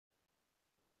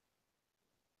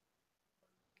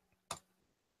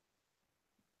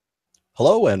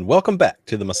Hello and welcome back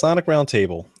to the Masonic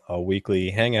Roundtable, a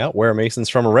weekly hangout where Masons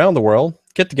from around the world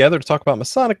get together to talk about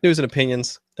Masonic news and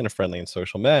opinions in a friendly and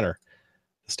social manner.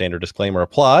 The standard disclaimer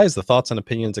applies. The thoughts and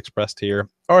opinions expressed here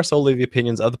are solely the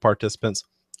opinions of the participants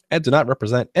and do not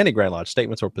represent any Grand Lodge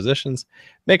statements or positions.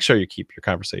 Make sure you keep your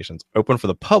conversations open for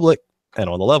the public and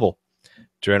on the level.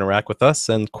 To interact with us,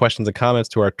 send questions and comments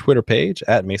to our Twitter page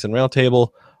at Mason Roundtable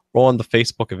or on the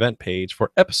Facebook event page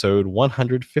for episode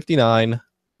 159,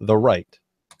 The Rite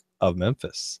of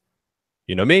Memphis.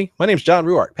 You know me. My name's John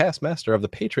Ruark, past master of the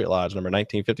Patriot Lodge number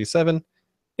 1957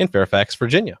 in Fairfax,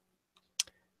 Virginia.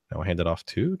 Now I'll hand it off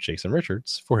to Jason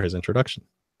Richards for his introduction.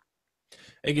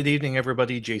 Hey, good evening,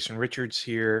 everybody. Jason Richards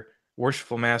here,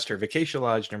 Worshipful Master of Acacia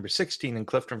Lodge number 16 in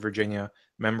Clifton, Virginia,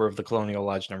 member of the Colonial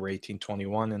Lodge number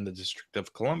 1821 in the District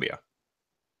of Columbia.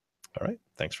 All right.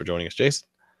 Thanks for joining us, Jason.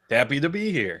 Happy to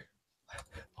be here.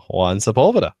 Juan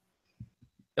Sepulveda.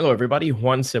 Hello, everybody.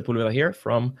 Juan Sepulveda here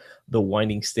from the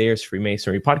Winding Stairs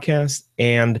Freemasonry Podcast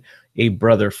and a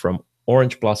brother from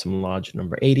Orange Blossom Lodge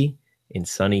number 80 in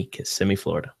sunny Kissimmee,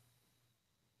 Florida.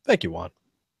 Thank you, Juan.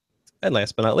 And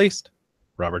last but not least,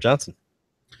 Robert Johnson.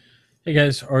 Hey,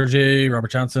 guys. RJ,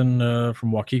 Robert Johnson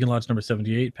from Waukegan Lodge number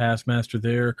 78, past master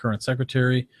there, current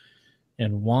secretary.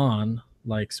 And Juan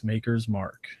likes Maker's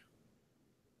Mark.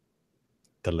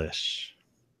 Delish.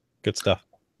 Good stuff.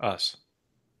 Us.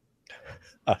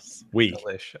 We.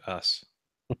 Delish. Us.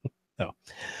 No.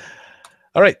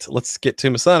 All right, let's get to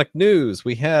Masonic news.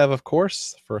 We have, of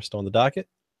course, first on the docket,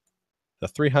 the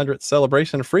 300th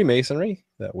celebration of Freemasonry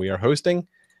that we are hosting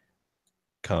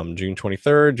come June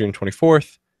 23rd, June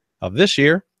 24th of this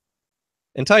year,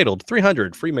 entitled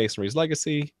 300 Freemasonry's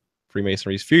Legacy,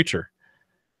 Freemasonry's Future.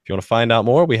 If you want to find out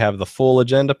more, we have the full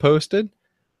agenda posted,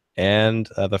 and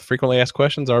the frequently asked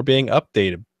questions are being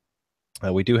updated.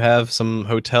 We do have some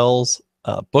hotels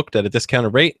booked at a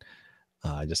discounted rate.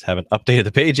 I just haven't updated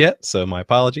the page yet, so my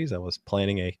apologies. I was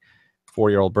planning a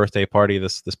 4-year-old birthday party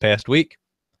this past week,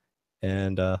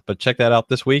 and but check that out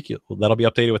this week. That'll be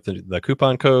updated with the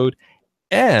coupon code.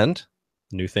 And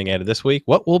new thing added this week: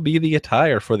 what will be the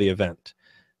attire for the event?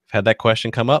 I've had that question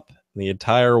come up. The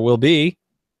attire will be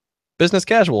business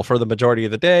casual for the majority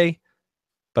of the day,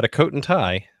 but a coat and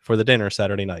tie for the dinner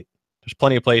Saturday night. There's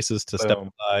plenty of places to step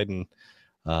aside and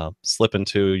slip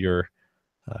into your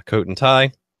coat and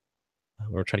tie.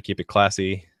 We're trying to keep it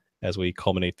classy as we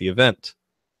culminate the event.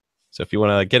 So if you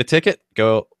want to get a ticket,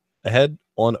 go ahead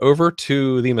on over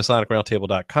to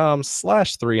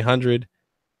theMasonicRoundtable.com/300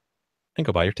 and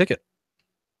go buy your ticket.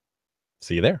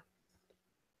 See you there.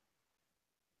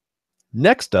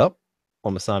 Next up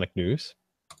on Masonic News,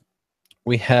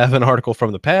 we have an article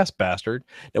from the Past Bastard.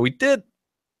 Now, we did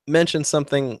mention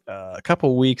something a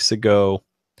couple weeks ago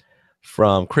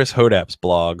from Chris Hodap's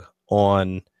blog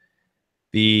on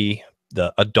the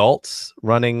adults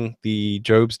running the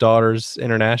Job's Daughters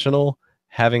International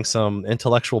having some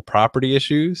intellectual property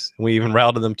issues. We even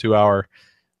routed them to our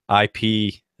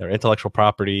IP, their intellectual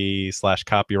property /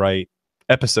 copyright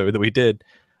episode that we did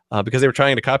because they were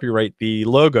trying to copyright the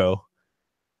logo.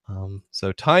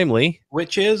 So timely.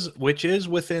 Which is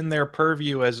within their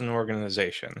purview as an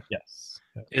organization. Yes.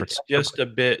 It's just a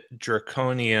bit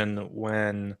draconian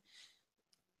when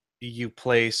you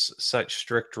place such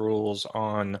strict rules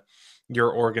on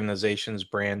your organization's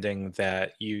branding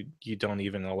that you don't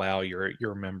even allow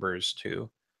your members to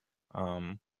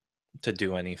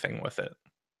do anything with it.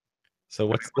 So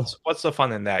what's the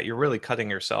fun in that? You're really cutting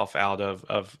yourself out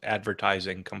of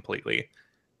advertising completely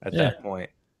at that point.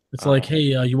 It's like, hey,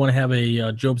 you want to have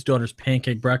a Job's Daughters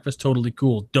pancake breakfast? Totally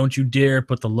cool. Don't you dare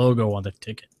put the logo on the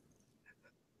ticket.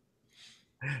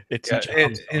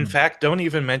 In fact, don't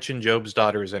even mention Job's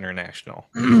Daughters International.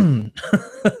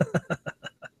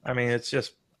 I mean, it's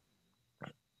just...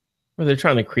 Well, they're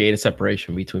trying to create a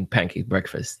separation between pancake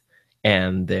breakfast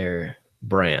and their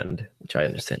brand, which I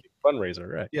understand.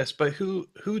 Fundraiser, right? Yes, but who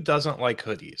doesn't like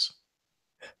hoodies?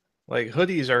 Like,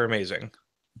 hoodies are amazing.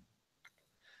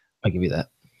 I'll give you that.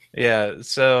 Yeah,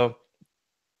 so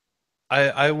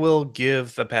I will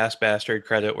give the Past Bastard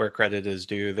credit where credit is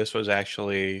due. This was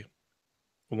actually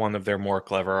one of their more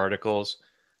clever articles.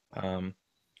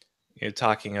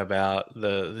 Talking about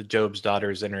the Job's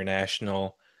Daughters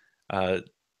International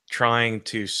trying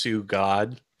to sue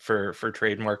God for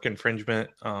trademark infringement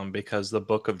because the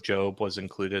Book of Job was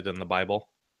included in the Bible.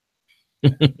 I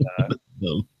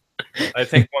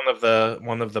think one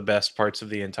of the best parts of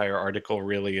the entire article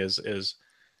really is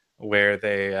where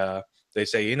they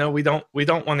say, we don't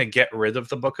want to get rid of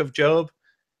the Book of Job.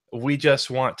 We just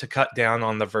want to cut down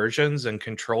on the versions and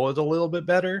control it a little bit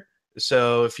better.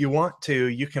 So if you want to,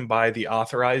 you can buy the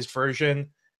authorized version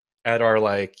at our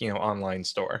online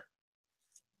store.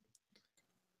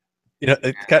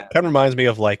 It kind of reminds me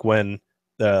of like when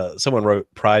someone wrote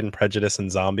Pride and Prejudice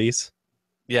and Zombies.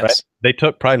 Yes. Right? They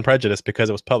took Pride and Prejudice because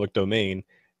it was public domain,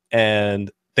 and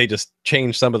they just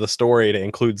changed some of the story to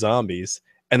include zombies,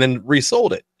 and then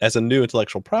resold it as a new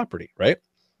intellectual property. Right?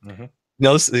 Mm-hmm.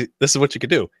 Now this is what you could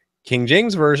do. King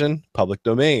James version, public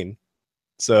domain.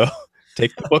 So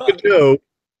take the book of Job,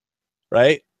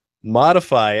 right?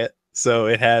 Modify it so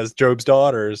it has Job's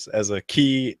daughters as a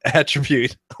key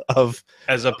attribute of,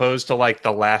 as opposed to like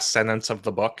the last sentence of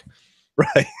the book.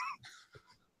 right?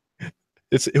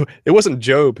 It wasn't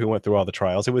Job who went through all the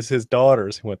trials. It was his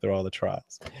daughters who went through all the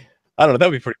trials. I don't know.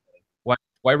 That'd be pretty.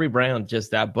 Why rebrand just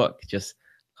that book? Just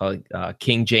call it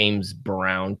King James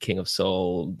Brown, King of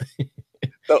Soul.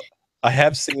 So I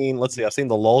have seen. Let's see. I've seen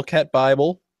the Lolcat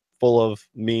Bible, full of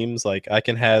memes like "I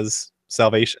can has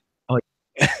salvation." Oh.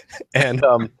 And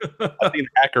I've seen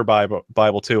Hacker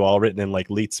Bible too, all written in like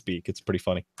leet speak. It's pretty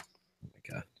funny. Oh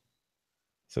my god!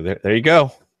 So there you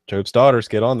go. Job's daughters,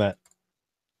 get on that.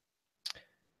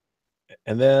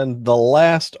 And then the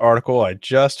last article I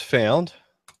just found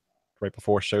right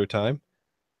before showtime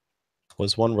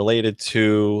was one related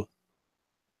to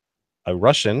a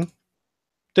Russian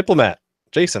diplomat.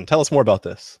 Jason, tell us more about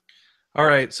this. All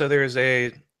right. So there's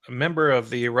a member of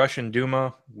the Russian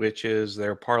Duma, which is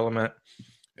their parliament,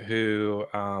 who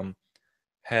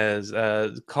has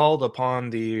called upon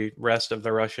the rest of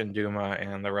the Russian Duma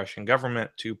and the Russian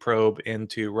government to probe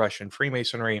into Russian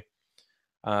Freemasonry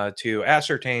to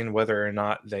ascertain whether or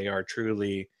not they are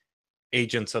truly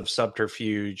agents of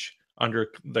subterfuge under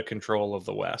the control of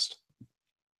the West.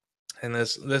 And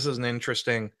this is an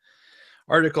interesting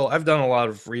article. I've done a lot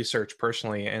of research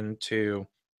personally into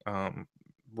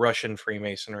Russian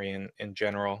Freemasonry in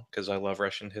general because I love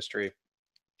Russian history,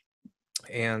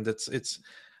 and it's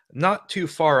not too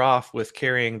far off with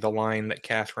carrying the line that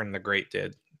Catherine the Great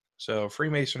did. So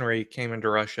Freemasonry came into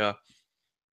Russia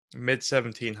mid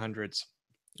 1700s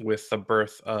with the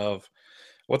birth of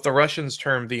what the Russians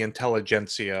termed the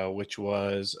intelligentsia, which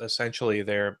was essentially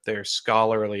their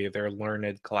scholarly, their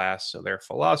learned class. So they're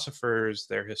philosophers,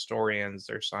 they're historians,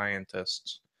 they're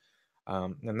scientists,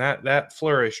 and that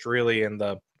flourished really in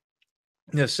the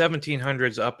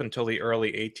 1700s up until the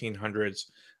early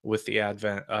 1800s with the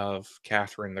advent of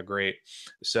Catherine the Great.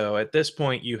 So at this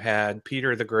point, you had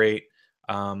Peter the Great,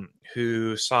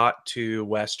 who sought to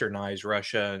westernize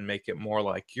Russia and make it more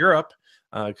like Europe,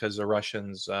 because the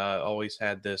Russians always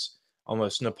had this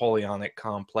almost Napoleonic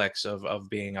complex of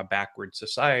being a backward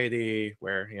society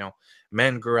where,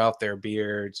 men grew out their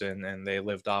beards and they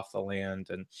lived off the land.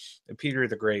 And Peter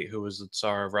the Great, who was the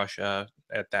Tsar of Russia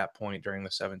at that point during the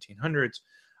 1700s,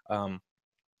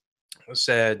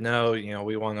 said, no,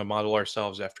 we want to model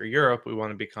ourselves after Europe. We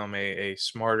want to become a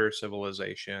smarter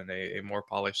civilization, a more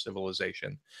polished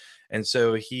civilization. And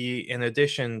so he, in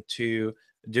addition to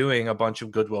doing a bunch of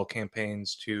goodwill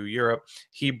campaigns to Europe,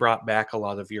 he brought back a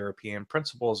lot of European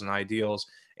principles and ideals.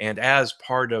 And as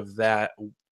part of that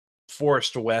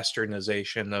forced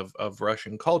westernization of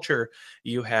Russian culture,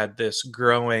 you had this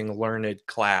growing learned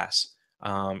class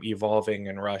evolving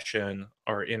in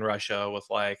Russia with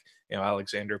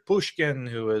Alexander Pushkin,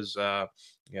 who is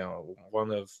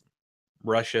one of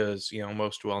Russia's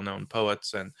most well-known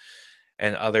poets,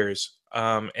 and others.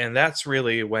 And that's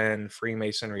really when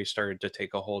Freemasonry started to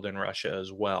take a hold in Russia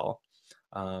as well.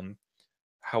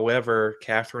 However,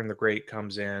 Catherine the Great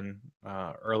comes in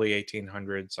early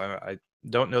 1800s. I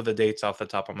don't know the dates off the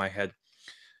top of my head,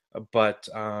 but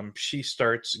she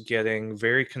starts getting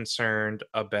very concerned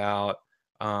about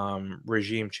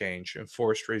regime change,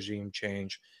 enforced regime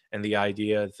change, and the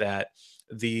idea that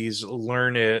these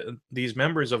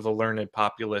members of the learned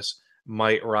populace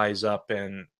might rise up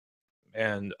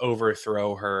and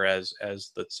overthrow her as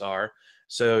the Tsar.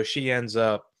 So she ends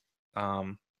up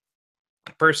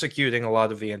persecuting a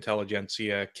lot of the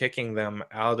intelligentsia, kicking them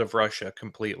out of Russia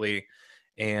completely.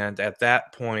 And at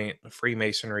that point,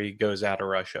 Freemasonry goes out of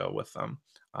Russia with them.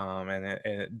 And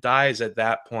it dies at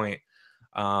that point,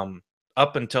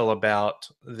 up until about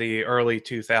the early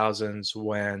 2000s,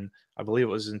 when I believe it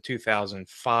was in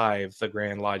 2005, the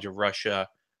Grand Lodge of Russia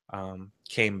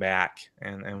came back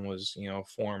and was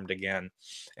formed again.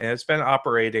 And it's been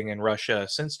operating in Russia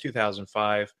since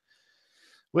 2005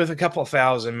 with a couple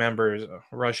thousand members,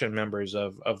 Russian members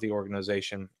of the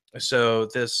organization. So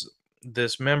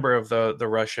this member of the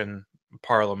Russian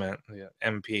parliament,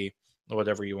 MP,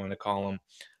 whatever you want to call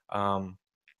him,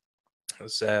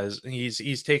 says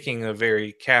he's taking a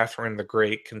very Catherine the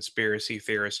Great conspiracy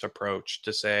theorist approach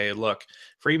to say, look,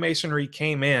 Freemasonry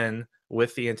came in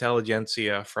with the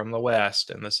intelligentsia from the West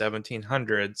in the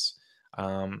 1700s.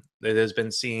 It has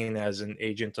been seen as an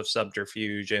agent of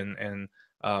subterfuge and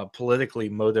politically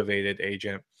motivated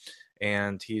agent,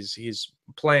 and he's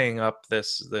playing up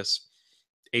this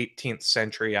 18th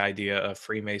century idea of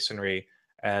Freemasonry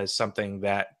as something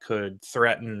that could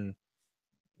threaten,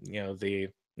 the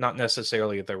not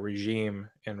necessarily the regime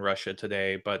in Russia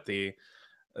today, but the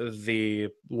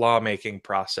lawmaking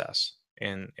process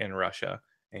in Russia,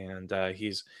 and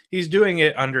he's doing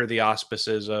it under the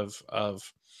auspices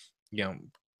of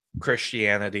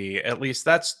Christianity. At least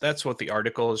that's what the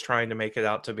article is trying to make it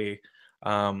out to be.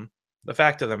 The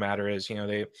fact of the matter is,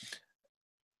 they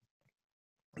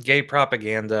gay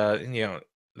propaganda.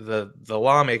 The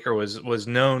lawmaker was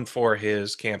known for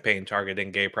his campaign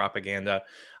targeting gay propaganda,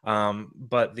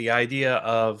 but the idea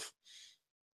of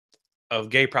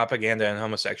gay propaganda and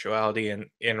homosexuality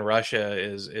in Russia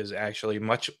is actually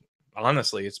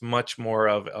honestly, it's much more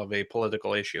of a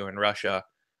political issue in Russia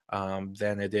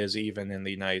than it is even in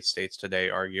the United States today,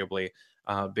 arguably,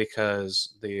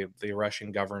 because the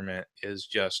Russian government is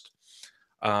just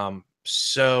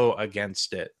so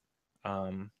against it,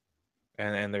 and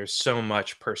there's so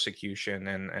much persecution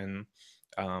and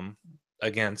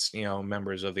against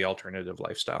members of the alternative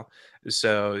lifestyle.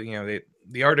 So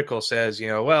the article says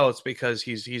well, it's because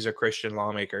he's a Christian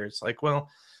lawmaker. It's like, well,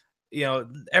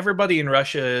 everybody in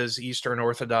Russia is Eastern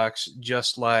Orthodox,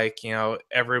 just like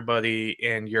everybody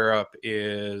in Europe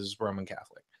is Roman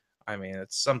Catholic. I mean,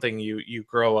 it's something you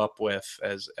grow up with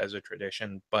as a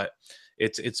tradition, but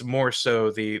it's more so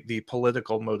the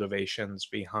political motivations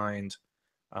behind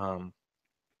the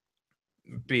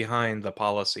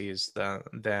policies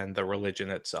than the religion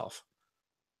itself.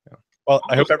 Well,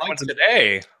 I hope Almost everyone's like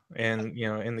today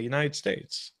in the United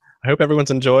States. I hope everyone's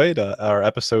enjoyed our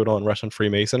episode on Russian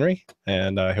Freemasonry,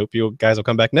 and I hope you guys will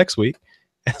come back next week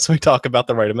as we talk about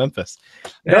the Rite of Memphis.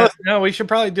 No, we should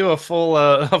probably do a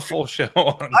full show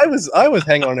on. I was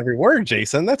hanging on every word,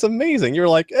 Jason. That's amazing. You were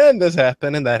like, and this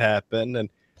happened, and that happened, and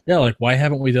Yeah, like why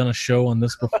haven't we done a show on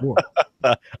this before?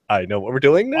 I know what we're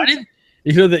doing next. I'm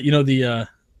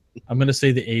gonna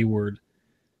say the A word.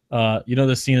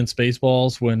 The scene in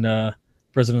Spaceballs when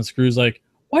President Screw's like,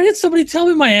 why didn't somebody tell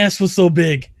me my ass was so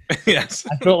big? Yes.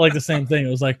 I felt like the same thing. It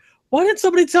was like, why didn't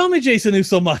somebody tell me Jason knew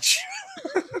so much?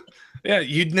 Yeah,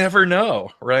 you'd never know,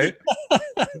 right?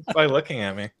 By looking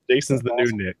at me. Jason's the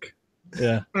new Nick.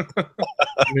 Yeah. There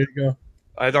you go.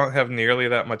 I don't have nearly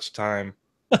that much time.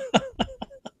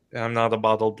 I'm not a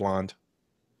bottled blonde.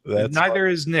 Neither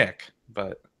is Nick,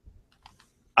 but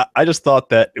I just thought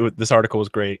that this article was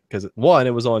great because, one,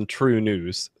 it was on True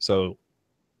News, so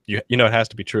it has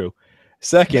to be true.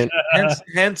 Second,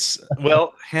 hence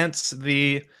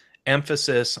the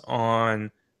emphasis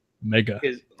on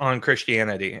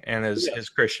Christianity and his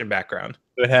Christian background.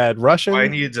 It had Russian. I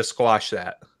needed to squash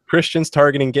that. Christians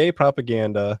targeting gay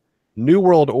propaganda, New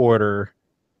World Order,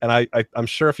 and I'm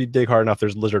sure if you dig hard enough,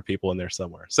 there's lizard people in there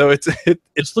somewhere. So it's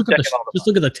just look at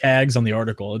the tags on the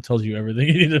article. It tells you everything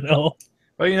you need to know.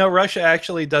 Well, Russia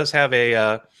actually does have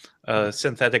a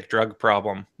synthetic drug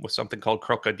problem with something called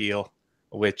crocodile,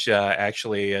 which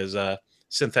actually is a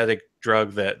synthetic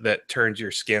drug that turns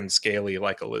your skin scaly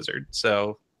like a lizard.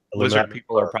 So lizard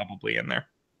people are probably in there.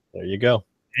 There you go.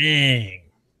 Dang.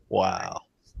 Wow.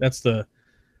 That's the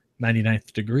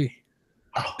 99th degree.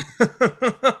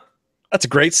 Oh. That's a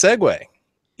great segue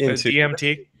into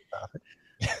DMT.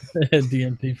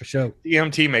 DMT for sure.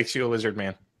 DMT makes you a lizard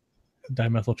man.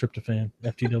 Dimethyltryptophan,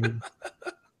 FTW.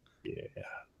 Yeah.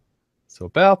 So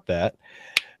about that,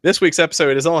 this week's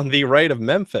episode is on the Rite of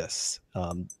Memphis.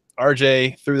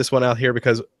 RJ threw this one out here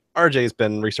because RJ's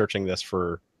been researching this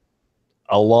for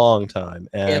a long time,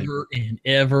 and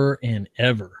ever and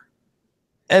ever.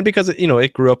 And because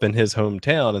it grew up in his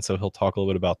hometown, and so he'll talk a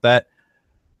little bit about that.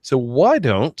 So why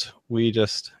don't we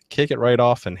just kick it right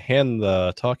off and hand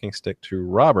the talking stick to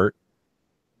Robert?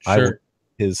 Sure.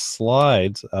 His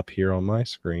slides up here on my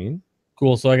screen.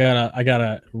 Cool. So I got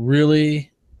a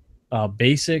really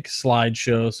basic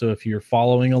slideshow. So if you're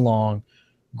following along,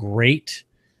 great.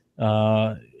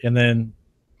 And then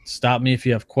stop me if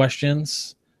you have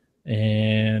questions.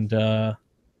 And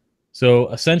so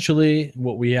essentially,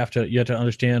 what you have to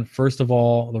understand, first of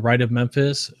all, the Rite of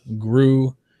Memphis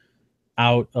grew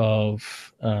out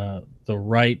of the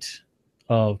Rite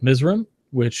of Mizraim,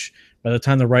 which by the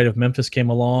time the Rite of Memphis came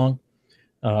along,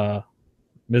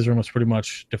 Mizraim was pretty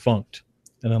much defunct.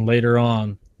 And then later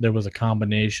on, there was a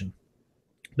combination.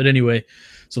 But anyway,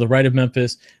 so the Rite of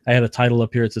Memphis, I had a title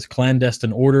up here. It says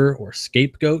Clandestine Order or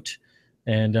Scapegoat.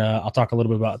 And I'll talk a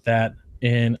little bit about that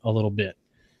in a little bit.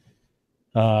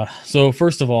 So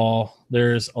first of all,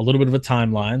 there's a little bit of a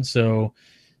timeline. So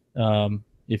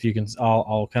if you can,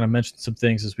 I'll kind of mention some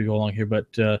things as we go along here.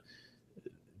 But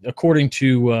according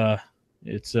to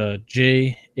it's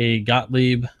J.A.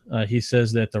 Gottlieb, he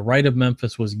says that the Rite of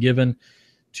Memphis was given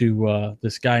to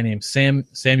this guy named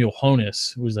Samuel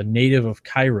Honus, who was a native of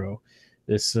Cairo.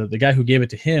 The guy who gave it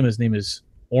to him, his name is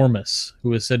Ormus,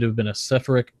 who is said to have been a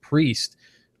Sephardic priest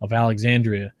of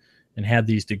Alexandria and had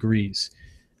these degrees.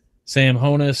 Sam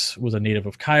Honus was a native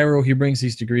of Cairo. He brings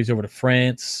these degrees over to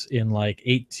France in like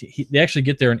they actually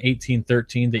get there in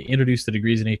 1813. They introduced the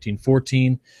degrees in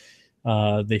 1814.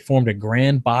 They formed a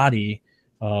grand body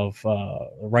of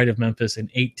Rite of Memphis in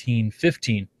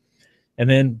 1815. And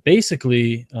then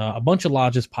basically a bunch of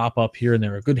lodges pop up here and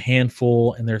there, a good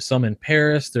handful. And there's some in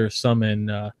Paris. There's some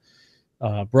in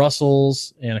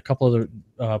Brussels and a couple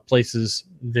other places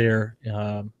there,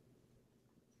 I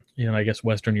guess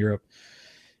Western Europe.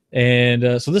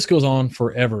 And so this goes on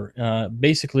forever.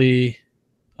 Basically,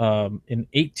 in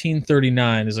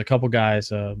 1839, there's a couple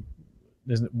guys.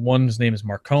 One's name is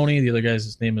Marconi. The other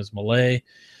guy's name is Malay.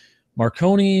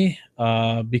 Marconi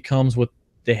becomes what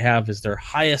they have as their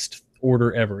highest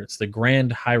order ever. It's the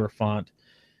Grand Hierophant.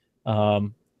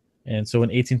 And so in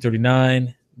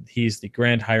 1839, he's the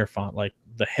Grand Hierophant, like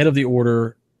the head of the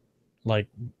order. Like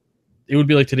it would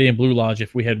be like today in Blue Lodge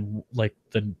if we had like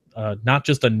the not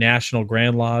just a national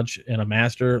Grand Lodge and a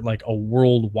master, like a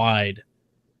worldwide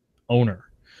owner.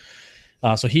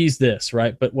 So he's this,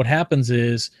 right? But what happens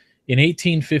is in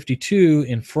 1852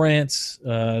 in France,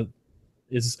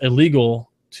 it's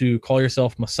illegal to call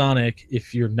yourself Masonic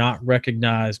if you're not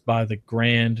recognized by the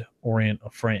Grand Orient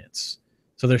of France.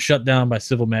 So they're shut down by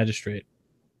civil magistrate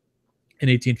in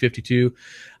 1852.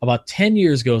 About 10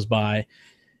 years goes by,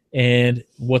 and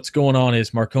what's going on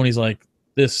is Marconi's like,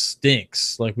 this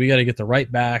stinks. Like, we got to get the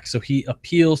right back. So he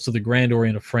appeals to the Grand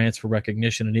Orient of France for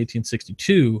recognition in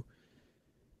 1862.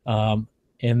 And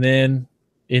then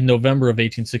in November of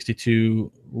 1862,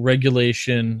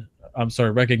 recognition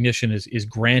is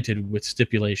granted with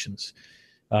stipulations.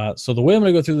 So the way I'm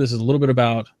going to go through this is a little bit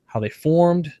about how they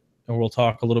formed, and we'll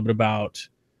talk a little bit about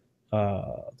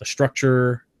the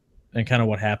structure and kind of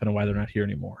what happened and why they're not here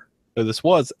anymore. So this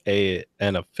was an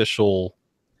official,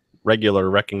 regular,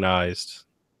 recognized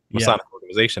Masonic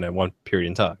organization at one period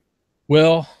in time.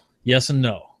 Well, yes and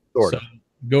no. Sort of. So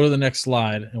go to the next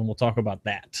slide, and we'll talk about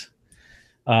that.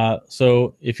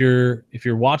 So if you're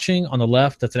watching on the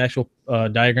left, that's an actual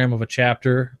diagram of a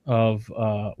chapter of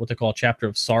what they call a chapter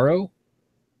of sorrow,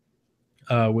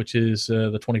 which is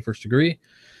the 21st degree.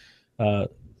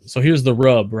 So here's the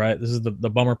rub, right? This is the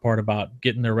bummer part about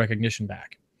getting their recognition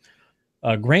back.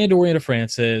 Grand Orient of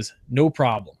France says, no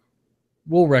problem.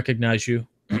 We'll recognize you,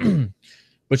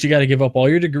 but you got to give up all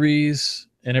your degrees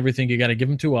and everything. You got to give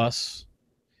them to us.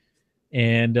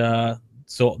 And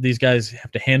so these guys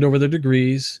have to hand over their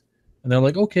degrees, and they're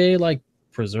like, okay, like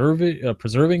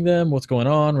preserving them. What's going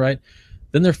on, right?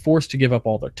 Then they're forced to give up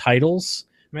all their titles.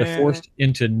 Man. They're forced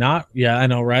into not. Yeah, I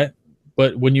know, right?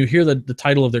 But when you hear the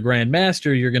title of the Grand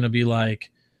Master, you're going to be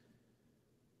like,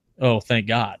 oh, thank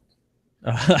God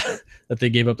that they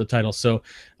gave up the title. So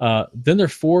then they're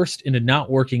forced into not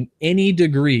working any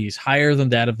degrees higher than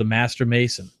that of the Master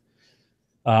Mason.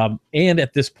 And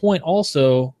at this point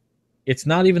also, it's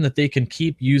not even that they can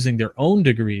keep using their own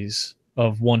degrees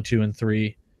of 1, 2, and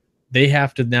 3. They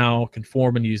have to now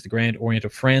conform and use the Grand Orient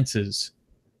of France's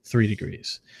 3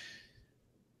 degrees.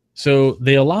 So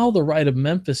they allow the Rite of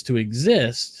Memphis to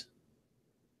exist,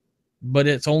 but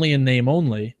it's only in name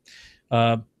only.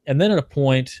 And then at a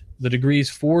point, the degrees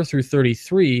 4 through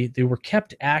 33, they were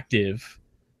kept active,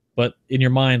 but in your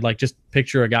mind, like just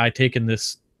picture a guy taking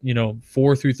this,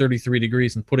 4 through 33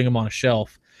 degrees and putting them on a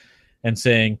shelf and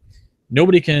saying,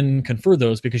 nobody can confer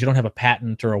those because you don't have a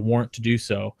patent or a warrant to do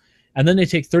so. And then they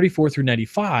take 34 through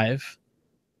 95,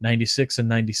 96 and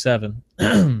 97.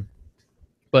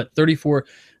 But 34,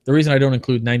 the reason I don't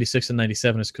include 96 and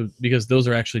 97 is because those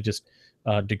are actually just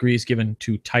degrees given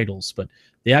to titles. But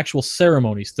the actual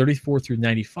ceremonies, 34 through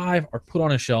 95, are put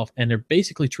on a shelf, and they're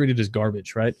basically treated as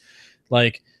garbage, right?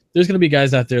 Like, there's going to be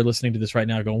guys out there listening to this right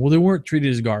now going, well, they weren't treated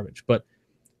as garbage. But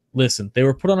listen, they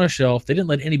were put on a shelf. They didn't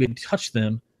let anybody touch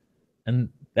them. And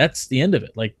that's the end of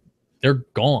it. Like, they're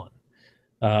gone.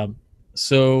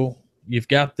 So you've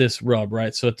got this rub,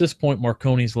 right? So at this point,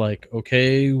 Marconi's like,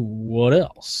 okay, what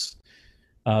else?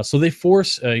 So they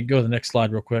force, go to the next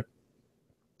slide real quick.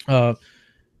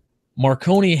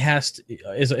 Marconi has to,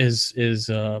 is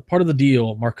part of the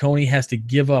deal. Marconi has to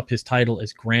give up his title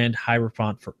as Grand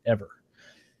Hierophant forever.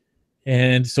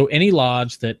 And so any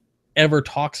lodge that ever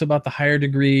talks about the higher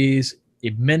degrees,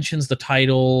 it mentions the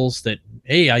titles that,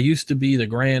 hey, I used to be the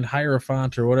Grand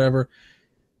Hierophant or whatever.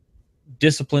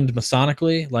 Disciplined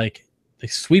Masonically, like they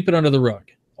sweep it under the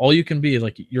rug. All you can be,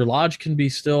 like your lodge can be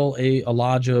still a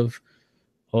lodge of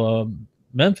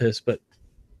Memphis, but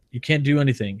you can't do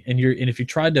anything. And if you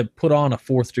tried to put on a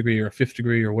 4th degree or a 5th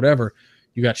degree or whatever,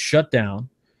 you got shut down.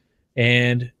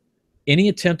 And any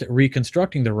attempt at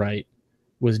reconstructing the rite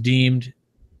was deemed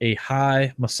a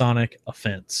high Masonic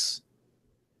offense.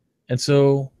 And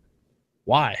so,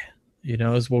 why?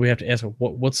 Is what we have to ask.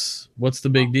 What's the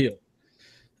big deal?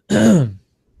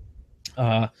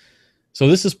 So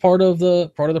this is part of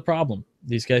the problem.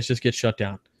 These guys just get shut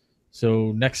down.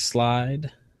 So next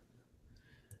slide.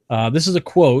 This is a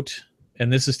quote,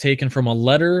 and this is taken from a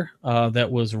letter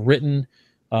that was written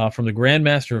from the Grand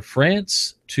Master of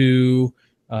France to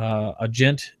a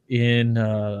gent in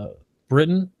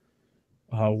Britain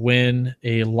when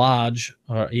a lodge,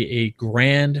 a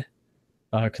grand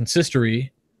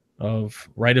consistory of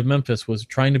Rite of Memphis was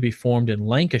trying to be formed in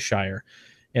Lancashire.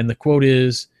 And the quote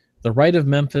is, "The Rite of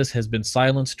Memphis has been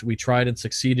silenced. We tried and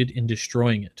succeeded in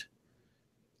destroying it."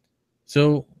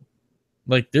 So,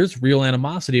 like, there's real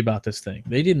animosity about this thing.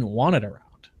 They didn't want it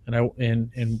around.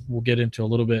 And we'll get into a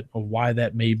little bit of why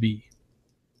that may be.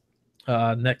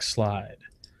 Next slide.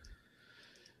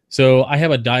 So I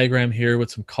have a diagram here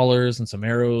with some colors and some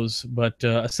arrows, but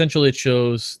essentially it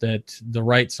shows that the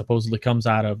rite supposedly comes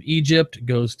out of Egypt,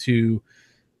 goes to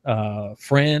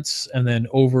France, and then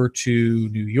over to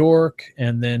New York,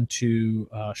 and then to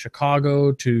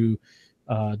Chicago, to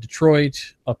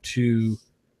Detroit, up to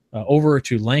over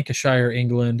to Lancashire,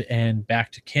 England, and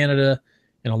back to Canada.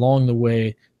 And along the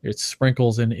way, it's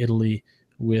sprinkles in Italy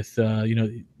with,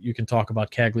 you can talk about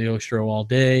Cagliostro all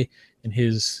day and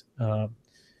his,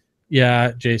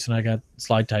 yeah, Jason, I got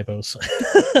slide typos.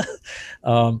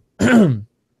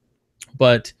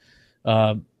 But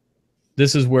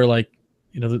this is where, like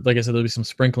I said, there'll be some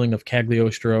sprinkling of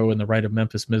Cagliostro and the Rite of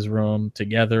Memphis Mizraim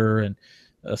together, and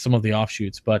some of the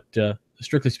offshoots. But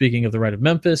strictly speaking of the Rite of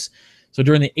Memphis, so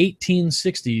during the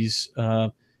 1860s,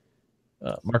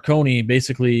 Marconi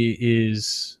basically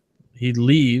he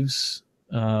leaves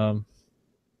after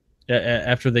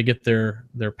they get their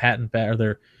patent back,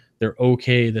 or they're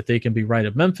okay that they can be Rite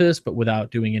of Memphis, but without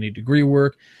doing any degree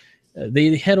work.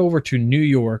 They head over to New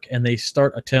York and they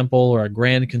start a temple or a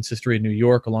grand consistory in New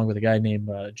York, along with a guy named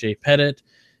J. Pettit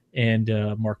and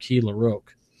Marquis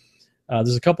LaRocque.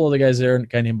 There's a couple other guys there, a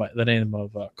guy named by the name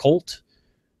of Colt,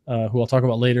 who I'll talk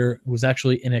about later, who was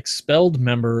actually an expelled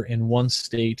member in one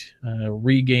state,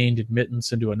 regained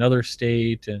admittance into another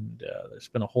state, and there's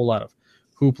been a whole lot of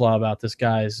hoopla about this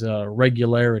guy's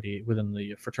regularity within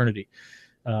the fraternity.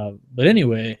 But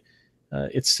anyway,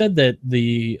 it's said that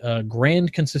the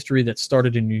grand consistory that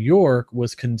started in New York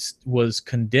was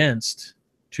condensed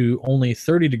to only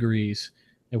 30 degrees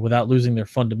and without losing their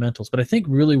fundamentals. But I think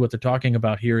really what they're talking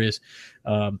about here is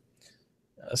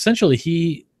essentially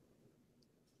he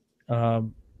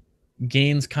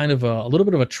gains kind of a little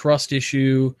bit of a trust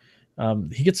issue.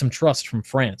 He gets some trust from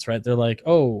France, right? They're like,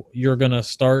 "Oh, you're going to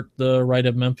start the Rite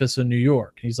of Memphis in New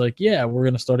York." He's like, "Yeah, we're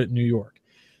going to start it in New York."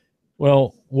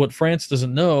 Well, what France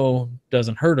doesn't know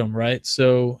doesn't hurt him, right?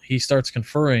 So he starts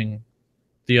conferring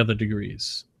the other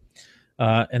degrees.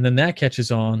 And then that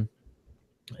catches on.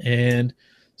 And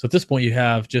so at this point, you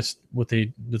have just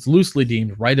that's loosely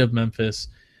deemed Rite of Memphis.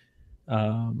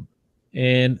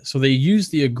 And so they use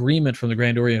the agreement from the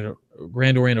Grand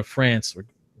Orient of France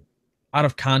out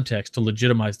of context to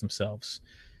legitimize themselves.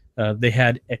 They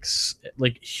had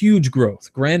huge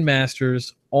growth.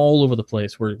 Grandmasters all over the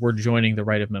place were joining the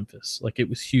Rite of Memphis. Like, it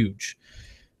was huge.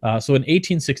 So in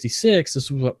 1866, this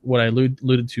is what I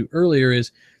alluded to earlier,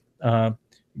 is the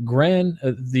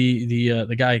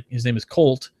guy, his name is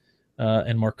Colt,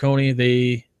 and Marconi,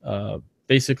 they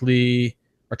basically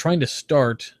are trying to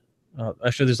start,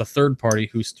 actually there's a third party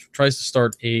who tries to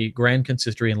start a grand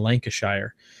consistory in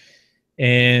Lancashire.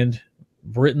 And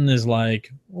Britain is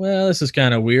like, "Well, this is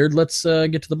kind of weird. Let's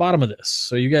get to the bottom of this.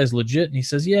 So you guys legit?" And he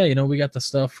says, "Yeah, we got the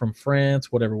stuff from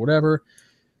France, whatever.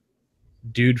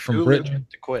 Dude from Too Britain legit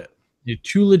to quit. You're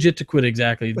too legit to quit."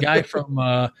 Exactly. The guy from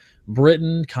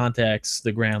Britain contacts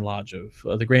the Grand Lodge of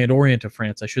the Grand Orient of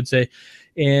France, I should say,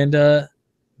 and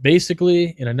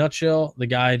basically, in a nutshell, the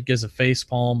guy gives a face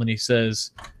palm and he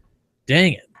says,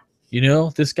 "Dang it.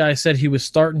 This guy said he was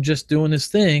starting just doing his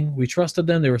thing. We trusted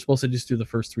them. They were supposed to just do the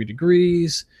first 3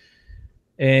 degrees.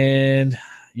 And,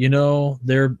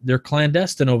 they're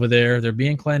clandestine over there. They're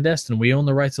being clandestine. We own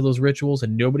the rights of those rituals,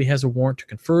 and nobody has a warrant to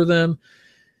confer them.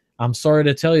 I'm sorry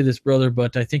to tell you this, brother,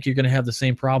 but I think you're going to have the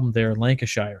same problem there in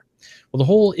Lancashire." Well, the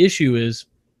whole issue is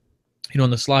on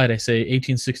the slide I say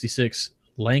 1866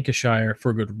 Lancashire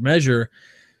for good measure,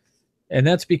 and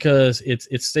that's because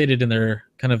it's stated in their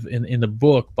kind of in the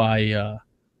book by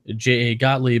J.A.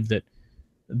 Gottlieb that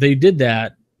they did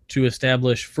that to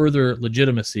establish further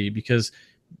legitimacy, because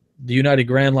the United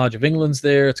Grand Lodge of England's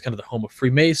there. It's kind of the home of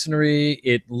Freemasonry.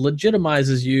 It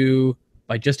legitimizes you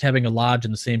by just having a lodge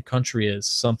in the same country as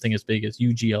something as big as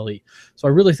UGLE. So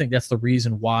I really think that's the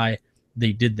reason why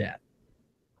they did that.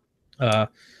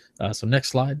 So next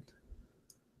slide.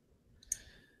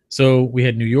 So we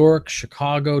had New York,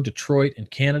 Chicago, Detroit, and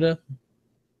Canada.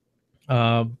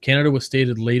 Canada was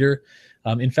stated later.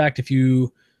 In fact, if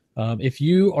you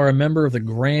are a member of the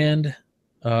Grand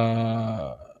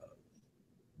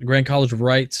College of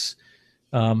Rites,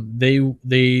 it's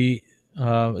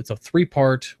a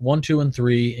 3-part, 1, 2, and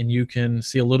 3, and you can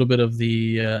see a little bit of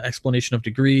the explanation of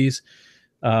degrees.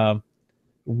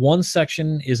 One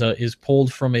section is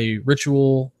pulled from a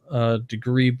ritual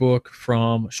degree book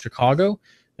from Chicago.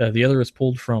 The other is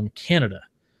pulled from Canada.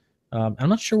 I'm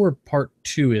not sure where part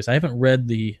 2 is. I haven't read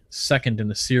the second in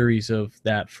the series of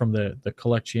that from the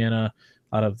Collectiana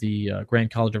out of the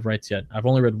Grand College of Rites yet. I've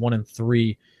only read 1 and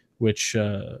 3, which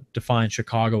define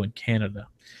Chicago and Canada.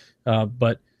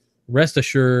 But rest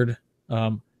assured,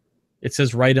 it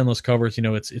says right on those covers,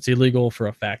 it's illegal for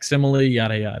a facsimile,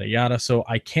 yada, yada, yada. So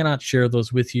I cannot share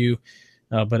those with you.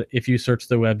 But if you search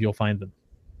the web, you'll find them.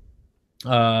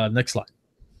 Next slide.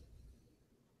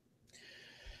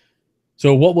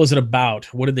 So what was it about?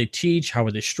 What did they teach? How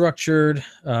were they structured?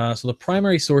 So the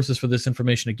primary sources for this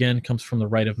information, again, comes from the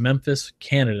Rite of Memphis,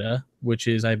 Canada, which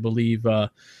is, I believe,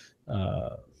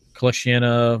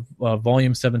 Collectiana,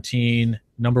 Volume 17,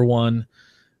 number 1,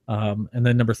 and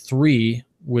then number 3,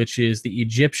 which is the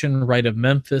Egyptian Rite of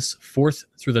Memphis, 4th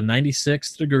through the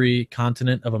 96th degree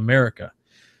continent of America.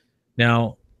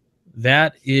 Now,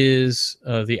 that is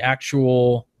the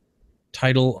actual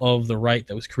title of the rite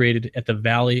that was created at the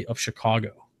Valley of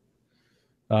Chicago.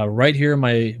 Right here,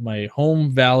 my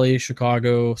home valley,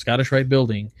 Chicago, Scottish Rite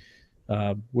building,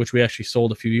 which we actually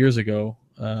sold a few years ago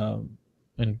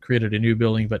and created a new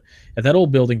building. But at that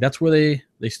old building, that's where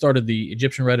they started the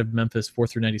Egyptian Rite of Memphis, 4th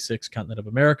through 96, continent of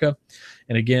America.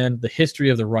 And again, the history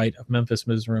of the Rite of Memphis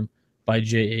Mizraim by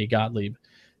J.A. Gottlieb.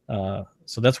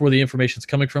 So that's where the information is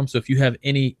coming from. So if you have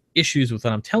any issues with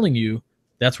what I'm telling you,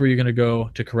 that's where you're going to go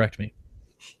to correct me.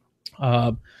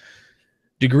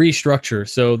 Degree structure.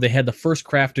 So they had the first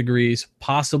craft degrees,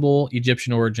 possible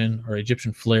Egyptian origin or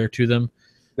Egyptian flair to them.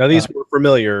 Now these were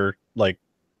familiar, like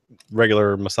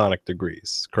regular Masonic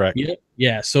degrees, correct?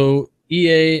 Yeah. So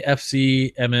EA,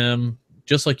 FC, MM,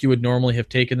 just like you would normally have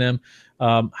taken them.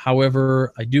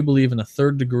 However, I do believe in the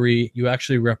 3rd degree, you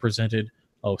actually represented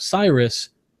Osiris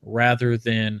rather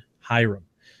than Hiram.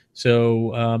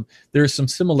 So there's some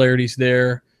similarities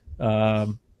there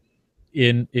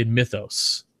in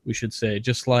mythos, we should say.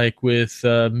 Just like with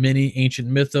many ancient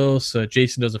mythos,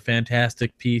 Jason does a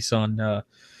fantastic piece on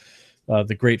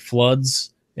the Great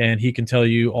Floods, and he can tell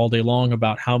you all day long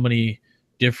about how many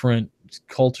different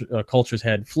cultures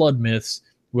had flood myths.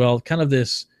 Well, kind of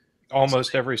this...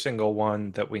 Almost every single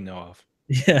one that we know of.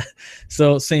 Yeah.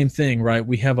 So same thing, right?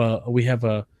 We have a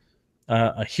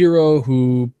hero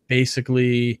who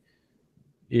basically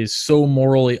is so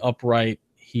morally upright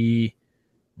he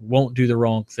won't do the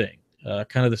wrong thing.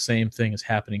 Kind of the same thing is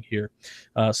happening here.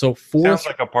 So 4th, sounds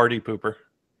like a party pooper.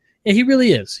 Yeah, he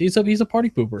really is. He's a party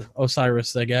pooper.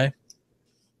 Osiris, that guy.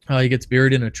 He gets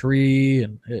buried in a tree,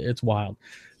 and it's wild.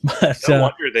 But No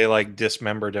wonder they like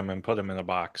dismembered him and put him in a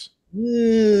box.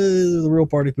 The real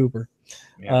party pooper.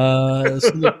 Yeah.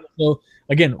 So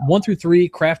again, 1 through 3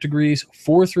 craft degrees,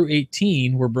 4 through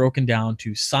 18 were broken down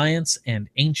to science and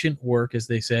ancient work, as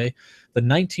they say. The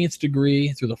 19th degree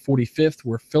through the 45th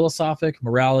were philosophic,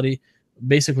 morality,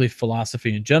 basically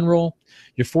philosophy in general.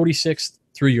 Your 46th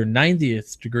through your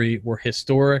 90th degree were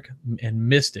historic and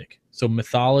mystic, so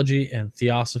mythology and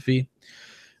theosophy.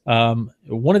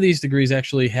 One of these degrees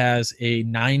actually has a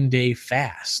 9-day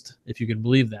fast, if you can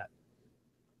believe that.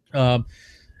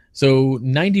 So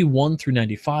 91 through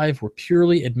 95 were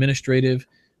purely administrative.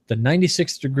 The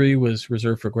 96th degree was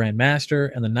reserved for Grand Master,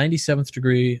 and the 97th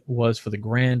degree was for the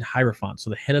Grand Hierophant, so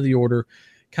the head of the order,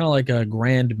 kind of like a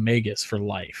Grand Magus for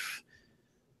life.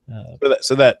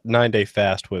 So that 9-day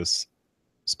fast was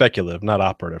speculative, not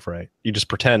operative, right? You just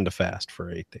pretend to fast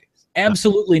for 8 days.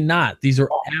 Absolutely not. These are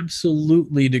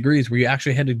absolutely degrees where you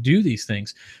actually had to do these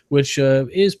things, which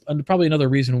is probably another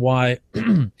reason why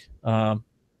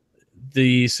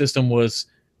the system was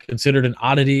considered an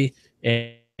oddity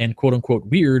and quote unquote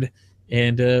weird,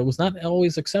 and was not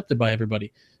always accepted by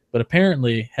everybody, but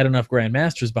apparently had enough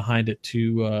grandmasters behind it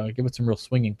to give it some real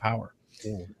swinging power.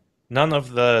 None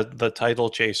of the title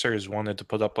chasers wanted to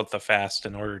put up with the fast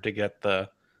in order to get the,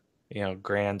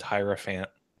 Grand Hierophant.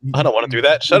 I don't want to do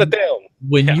that. Shut it down.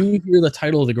 When Yeah. you hear the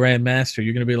title of the Grand Master,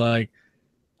 you're going to be like,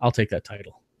 I'll take that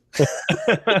title.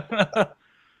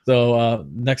 So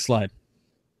next slide.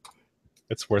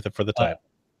 It's worth it for the time.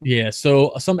 Yeah,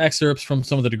 so some excerpts from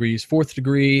some of the degrees. Fourth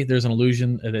degree, there's an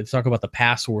allusion. They talk about the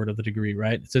password of the degree,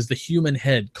 right? It says the human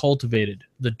head cultivated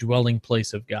the dwelling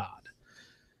place of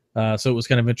God. So it was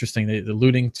kind of interesting. They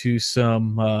alluding to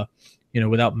some,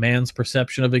 without man's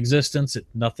perception of existence,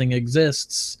 nothing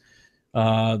exists.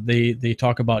 They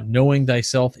talk about knowing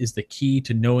thyself is the key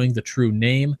to knowing the true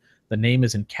name. The name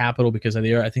is in capital because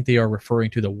I think they are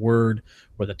referring to the word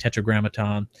or the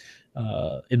tetragrammaton.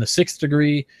 In the sixth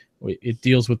degree, it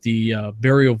deals with the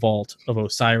burial vault of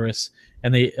Osiris,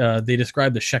 and they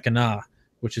describe the Shekinah,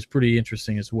 which is pretty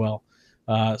interesting as well.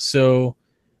 So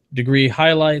degree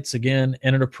highlights, again,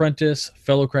 entered apprentice,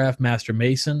 fellowcraft, master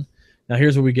mason. Now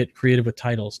here's where we get creative with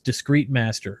titles: discrete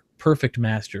master, perfect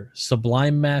master,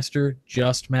 sublime master,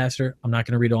 just master. I'm not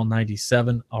going to read all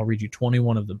 97. I'll read you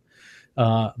 21 of them.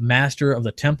 Master of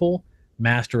the temple,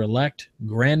 master elect,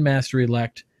 grand master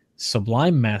elect,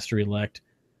 sublime master elect.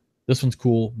 This one's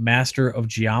cool. Master of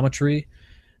geometry.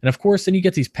 And of course, then you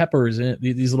get these peppers,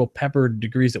 these little peppered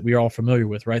degrees that we are all familiar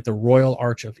with, right? The Royal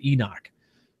Arch of Enoch,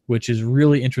 which is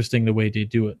really interesting the way they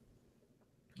do it.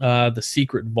 The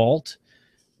Secret Vault,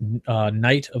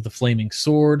 Knight of the Flaming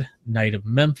Sword, Knight of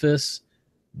Memphis.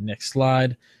 Next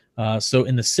slide. So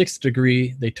in the sixth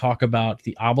degree, they talk about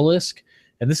the obelisk.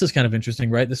 And this is kind of interesting,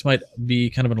 right? This might be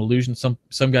kind of an illusion.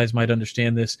 Some guys might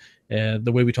understand this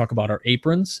the way we talk about our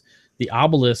aprons. The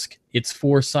obelisk, its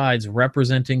four sides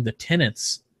representing the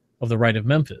tenets of the Rite of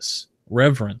Memphis: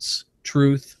 reverence,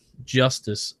 truth,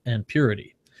 justice, and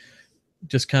purity.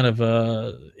 Just kind of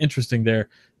interesting there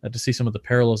to see some of the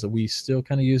parallels that we still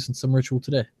kind of use in some ritual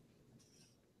today.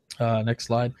 Next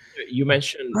slide. You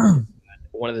mentioned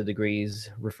one of the degrees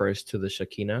refers to the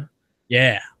Shekinah.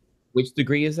 Yeah. Which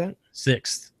degree is that?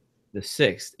 Sixth. The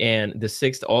sixth. And the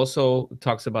sixth also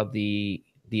talks about the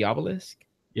obelisk?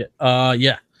 Yeah.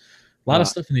 Yeah. A lot of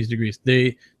stuff in these degrees.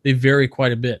 They vary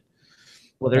quite a bit.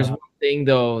 Well, there's one thing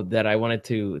though that I wanted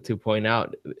to point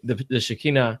out. The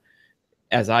Shekinah,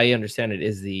 as I understand it,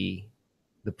 is the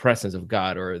presence of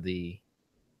God, or the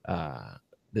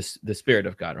spirit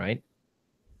of God, right?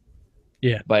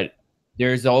 Yeah. But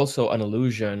there's also an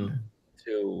allusion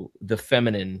to the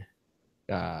feminine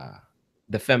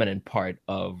part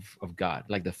of God,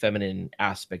 like the feminine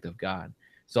aspect of God.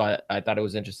 So I thought it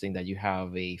was interesting that you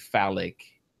have a phallic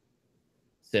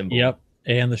symbol. Yep.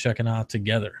 And the Shekinah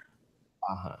together.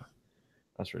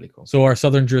 That's really cool. So our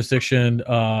southern jurisdiction,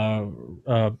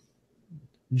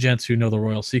 gents who know the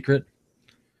royal secret,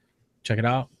 check it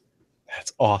out.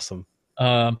 That's awesome.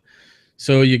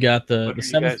 So you got the What are you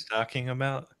seventh. guys talking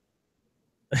about?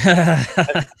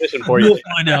 Petition for you. You'll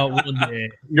find out one day.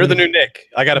 You're the new Nick.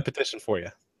 I got a petition for you.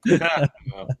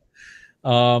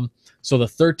 So the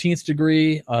 13th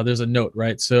degree, there's a note,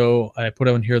 right? So I put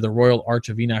on here the Royal Arch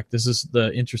of Enoch. This is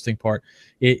the interesting part.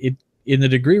 It in the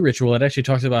degree ritual, it actually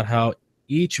talks about how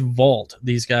each vault,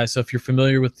 these guys. So if you're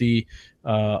familiar with the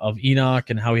of Enoch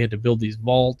and how he had to build these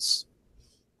vaults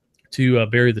to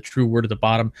bury the true word at the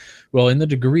bottom. Well, in the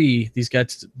degree, these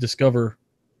guys discover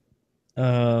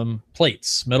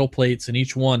plates, metal plates, and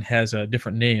each one has a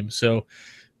different name. So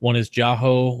one is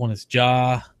Jaho, one is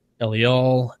Jah,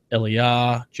 Eliel,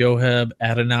 Eliah, Joheb,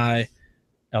 Adonai,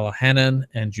 Elihanan,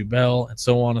 and Jubel, and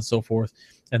so on and so forth.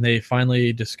 And they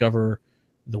finally discover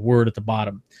the word at the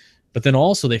bottom. But then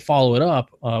also they follow it up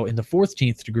in the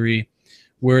 14th degree,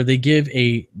 where they give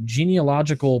a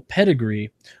genealogical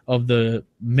pedigree of the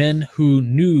men who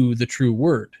knew the true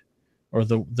word, or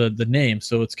the name.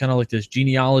 So it's kind of like this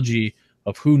genealogy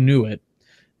of who knew it.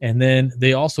 And then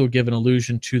they also give an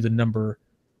allusion to the number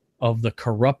of the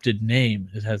corrupted name,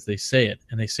 as they say it.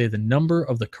 And they say the number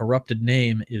of the corrupted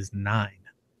name is 9.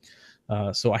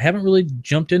 So I haven't really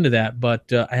jumped into that,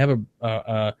 but I have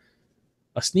a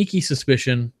sneaky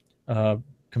suspicion.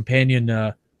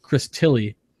 Companion Chris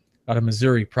Tilley out of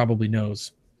Missouri probably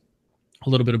knows a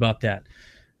little bit about that.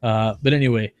 But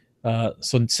anyway,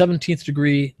 so 17th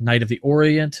degree, Knight of the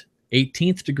Orient.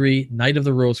 18th degree, Knight of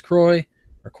the Rose Croix,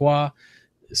 or Croix.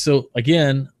 So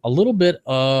again, a little bit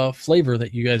of flavor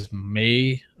that you guys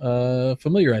may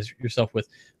familiarize yourself with.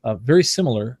 Very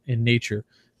similar in nature.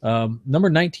 Number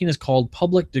 19 is called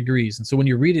Public Degrees. And so when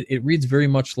you read it, it reads very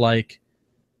much like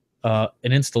an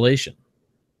installation.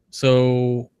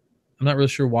 So I'm not really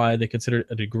sure why they consider it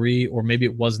a degree, or maybe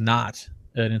it was not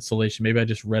an installation. Maybe I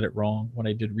just read it wrong when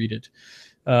I did read it.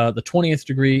 The 20th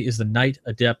degree is the Knight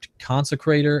Adept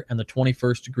Consecrator, and the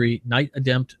 21st degree, Knight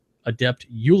Adept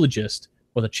Eulogist,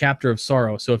 with a Chapter of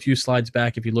Sorrow. So a few slides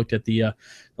back, if you looked at the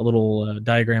little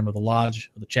diagram of the lodge,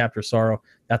 of the Chapter of Sorrow,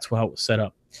 that's how it was set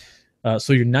up.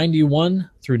 So you're 91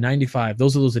 through 95.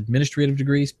 Those are those administrative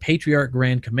degrees. Patriarch,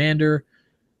 Grand Commander,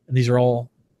 and these are all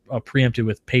preempted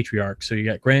with Patriarch. So you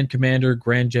got Grand Commander,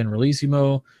 Grand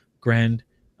Generalissimo, Grand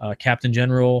Captain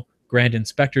General, Grand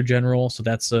Inspector General. So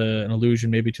that's an allusion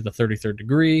maybe to the 33rd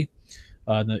degree.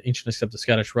 The Ancient Accepted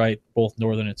Scottish Rite, both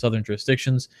northern and southern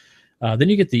jurisdictions. Then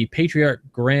you get the Patriarch,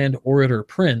 Grand Orator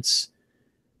Prince.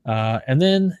 And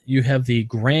then you have the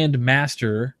Grand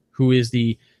Master, who is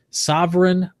the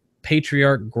Sovereign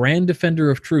Patriarch, Grand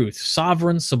Defender of Truth,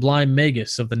 Sovereign Sublime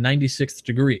Magus of the 96th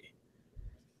degree.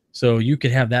 So you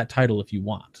could have that title if you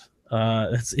want.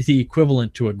 That's the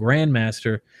equivalent to a Grand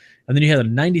Master. And then you have the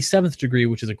 97th degree,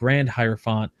 which is a Grand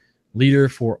Hierophant, leader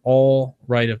for all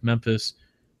Rite of Memphis,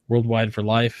 worldwide for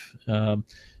life.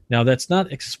 Now, that's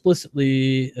not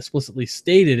explicitly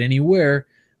stated anywhere,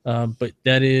 but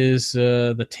that is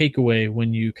the takeaway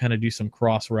when you kind of do some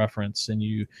cross-reference and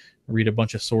you read a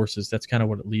bunch of sources. That's kind of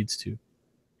what it leads to.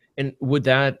 And would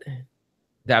that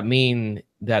mean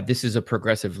that this is a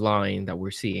progressive line that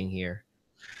we're seeing here?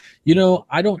 You know,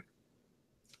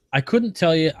 I couldn't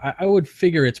tell you. I would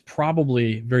figure it's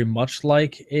probably very much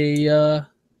like a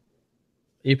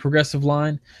progressive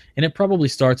line, and it probably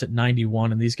starts at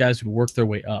 91, and these guys would work their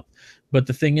way up. But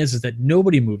the thing is that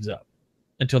nobody moves up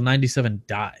until 97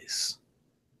 dies.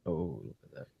 Oh, look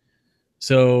at that.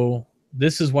 So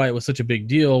this is why it was such a big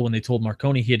deal when they told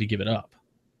Marconi he had to give it up.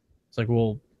 It's like,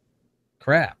 well,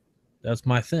 crap, that's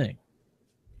my thing.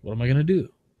 What am I going to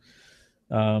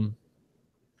do?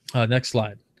 Next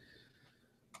slide.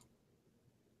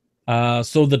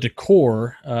 So the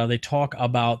decor, they talk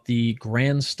about the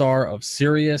Grand Star of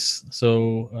Sirius.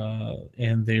 So,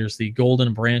 and there's the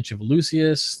Golden Branch of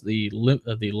Lucius, the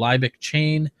Libyc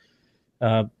chain.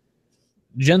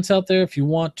 Gents out there, if you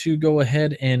want to go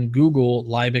ahead and Google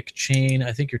Libyc chain,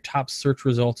 I think your top search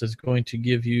result is going to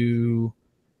give you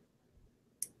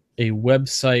a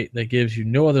website that gives you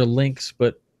no other links,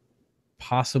 but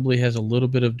possibly has a little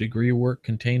bit of degree work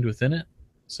contained within it.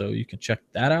 So you can check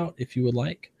that out if you would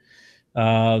like.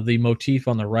 The motif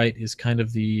on the right is kind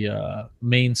of the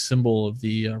main symbol of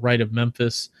the Rite of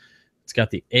Memphis. It's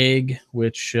got the egg,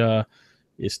 which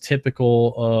is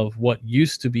typical of what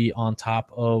used to be on top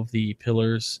of the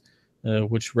pillars,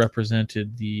 which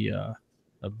represented the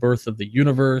birth of the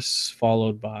universe,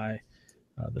 followed by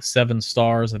the 7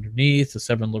 stars underneath, the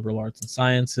 7 liberal arts and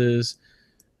sciences,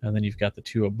 and then you've got the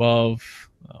 2 above,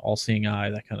 all-seeing eye,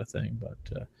 that kind of thing,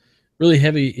 but really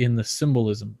heavy in the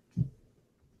symbolism.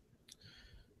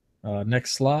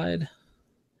 Next slide.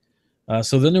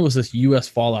 So then there was this U.S.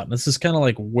 fallout. And this is kind of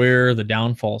like where the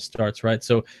downfall starts, right?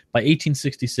 So by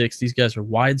 1866, these guys are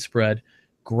widespread,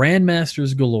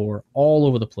 grandmasters galore all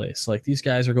over the place. Like these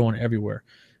guys are going everywhere.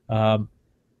 And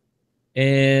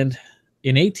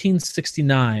in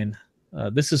 1869,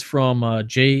 this is from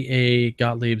J.A.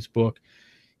 Gottlieb's book.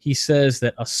 He says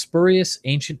that a spurious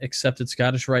ancient accepted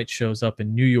Scottish rite shows up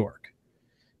in New York.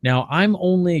 Now, I'm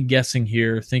only guessing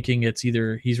here, thinking it's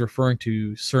either he's referring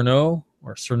to Cerno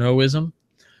or Cernoism,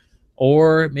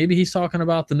 or maybe he's talking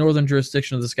about the northern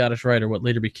jurisdiction of the Scottish Rite, or what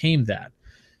later became that.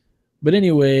 But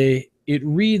anyway, it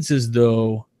reads as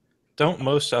though... Don't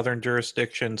most southern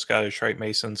jurisdiction Scottish Rite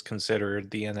Masons consider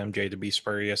the NMJ to be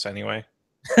spurious anyway?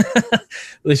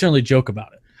 They certainly joke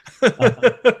about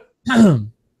it.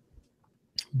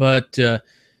 But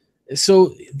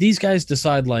so these guys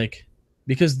decide, like,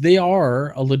 because they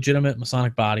are a legitimate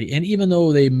Masonic body, and even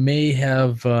though they may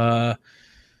have,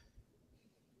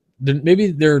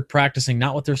 maybe they're practicing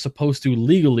not what they're supposed to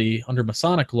legally under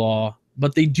Masonic law,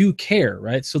 but they do care,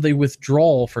 right? So they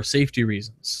withdraw for safety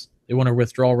reasons. They want to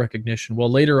withdraw recognition. Well,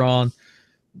 later on,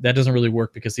 that doesn't really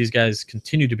work because these guys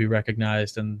continue to be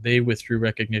recognized and they withdrew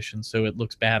recognition, so it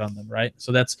looks bad on them, right?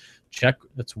 So that's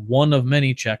one of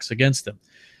many checks against them.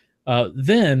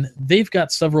 Then they've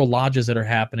got several lodges that are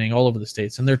happening all over the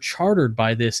states, and they're chartered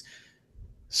by this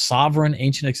sovereign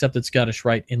ancient accepted Scottish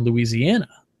Rite in Louisiana.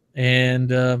 And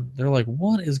they're like,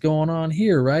 what is going on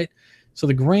here, right? So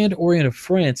the Grand Orient of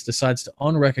France decides to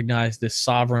unrecognize this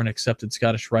sovereign accepted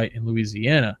Scottish Rite in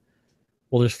Louisiana.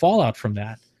 Well, there's fallout from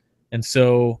that. And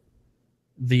so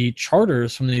the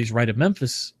charters from these Rite of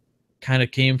Memphis kind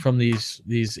of came from these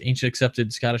ancient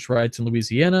accepted Scottish rites in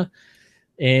Louisiana.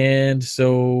 And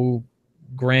so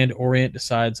Grand Orient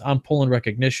decides, I'm pulling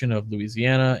recognition of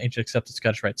Louisiana, ancient accepted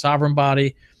Scottish Rite sovereign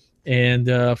body. And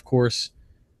of course,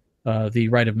 the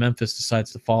Rite of Memphis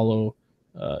decides to follow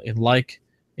in like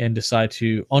and decide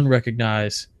to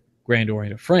unrecognize Grand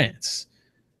Orient of France.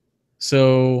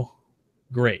 So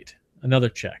great, another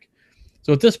check.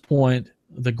 So at this point,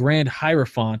 the Grand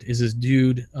Hierophant is this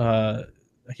dude. I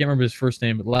can't remember his first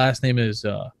name, but last name is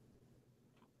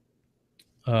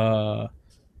Bart.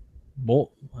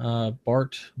 I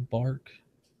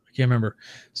can't remember.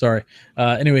 Sorry.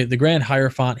 Anyway, the Grand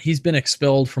Hierophant, he's been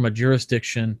expelled from a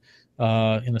jurisdiction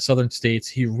in the southern states.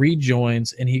 He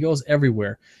rejoins and he goes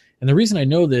everywhere. And the reason I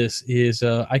know this is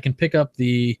I can pick up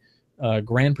the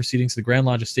grand proceedings of the Grand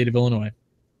Lodge of State of Illinois,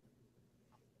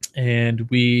 and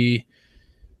we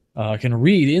can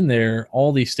read in there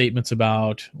all these statements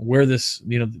about where this,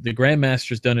 the Grand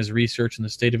Master's done his research in the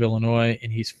state of Illinois,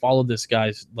 and he's followed this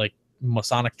guy's like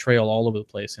Masonic trail all over the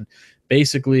place. And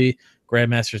basically, Grand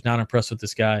Master's not impressed with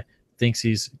this guy, thinks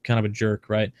he's kind of a jerk,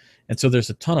 right? And so there's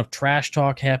a ton of trash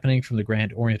talk happening from the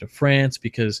Grand Orient of France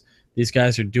because these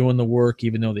guys are doing the work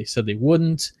even though they said they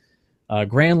wouldn't.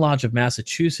 Grand Lodge of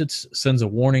Massachusetts sends a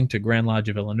warning to Grand Lodge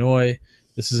of Illinois.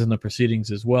 This is in the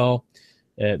proceedings as well.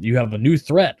 You have a new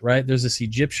threat, right? There's this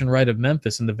Egyptian Rite of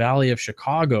Memphis in the Valley of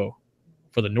Chicago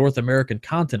for the North American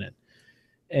continent.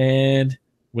 And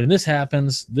when this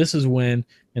happens, this is when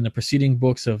in the preceding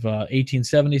books of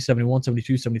 1870, 71,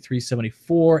 72, 73,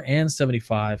 74, and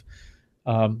 75,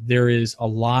 there is a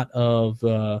lot of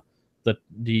the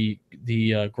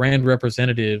grand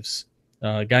representatives.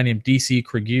 A guy named D.C.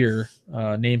 Kregier,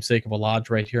 namesake of a lodge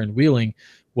right here in Wheeling,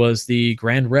 was the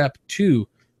grand rep to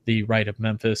the Rite of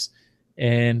Memphis.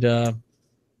 And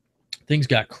things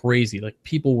got crazy. Like,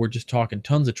 people were just talking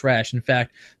tons of trash. In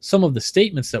fact, some of the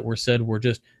statements that were said were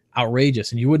just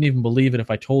outrageous, and you wouldn't even believe it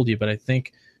if I told you, but I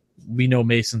think we know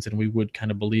Masons and we would kind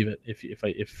of believe it if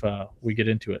we get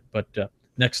into it. But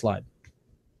next slide.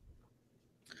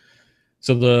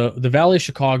 So the Valley of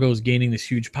Chicago is gaining this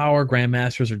huge power. Grand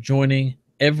Masters are joining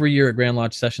every year at Grand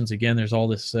Lodge sessions. Again, there's all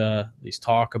this these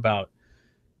talk about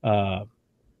how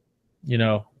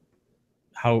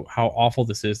awful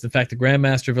this is. In fact, the Grand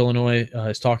Master of Illinois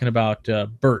is talking about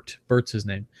Bert. Bert's his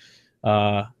name,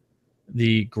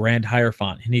 the Grand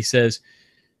Hierophant, and he says,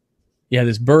 yeah,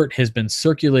 this Bert has been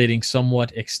circulating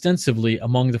somewhat extensively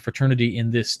among the fraternity in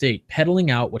this state,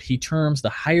 peddling out what he terms the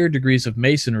higher degrees of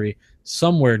Masonry,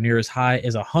 somewhere near as high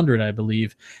as 100, I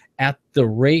believe, at the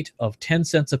rate of 10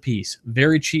 cents apiece.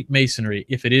 Very cheap Masonry,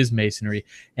 if it is Masonry,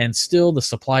 and still the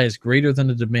supply is greater than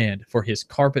the demand, for his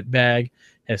carpet bag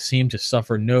has seemed to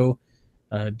suffer no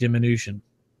diminution.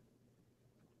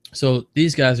 So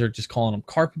these guys are just calling them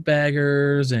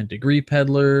carpetbaggers and degree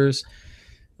peddlers.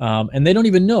 And they don't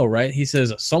even know, right? He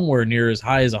says somewhere near as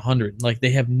high as 100. Like, they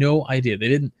have no idea. They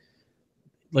didn't,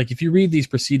 like, if you read these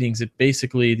proceedings, it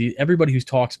basically, everybody who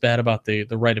talks bad about the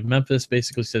Rite of Memphis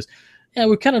basically says, yeah,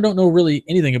 we kind of don't know really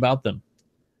anything about them.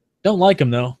 Don't like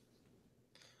them, though.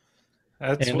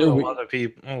 That's what a lot of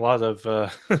people,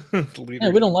 leaders. Yeah,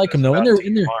 we don't like them, though.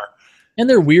 And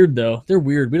they're weird, though. They're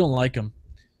weird. We don't like them.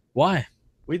 Why?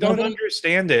 We don't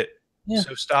understand it. Yeah.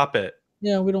 So stop it.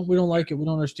 Yeah, we don't like it. We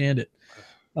don't understand it.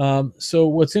 So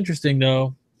what's interesting,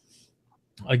 though,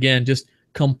 again, just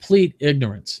complete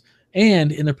ignorance.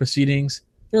 And in the proceedings,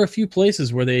 there are a few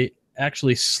places where they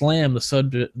actually slam the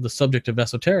subject of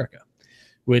esoterica,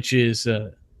 which is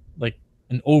like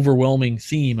an overwhelming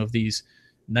theme of these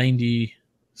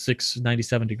 96,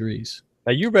 97 degrees.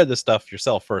 Now, you read this stuff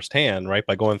yourself firsthand, right?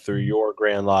 By going through your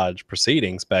Grand Lodge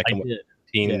proceedings back in the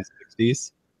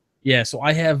 1860s. Yeah, so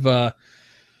I have,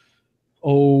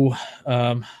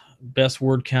 best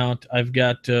word count. I've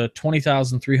got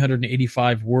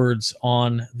 20,385 words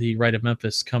on the Rite of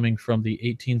Memphis coming from the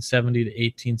 1870 to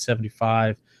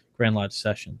 1875 Grand Lodge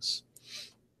sessions.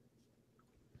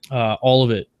 All of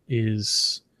it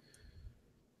is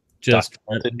just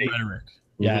rhetoric.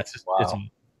 Yeah, it's just,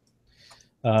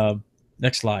 wow.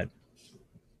 Next slide.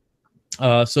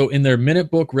 So in their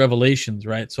minute book Revelations,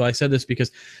 right? So I said this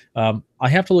because I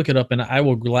have to look it up, and I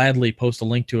will gladly post a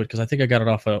link to it because I think I got it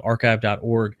off of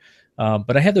archive.org.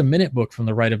 But I have their minute book from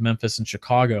the Rite of Memphis in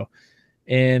Chicago.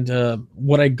 And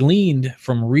what I gleaned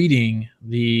from reading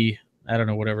the, I don't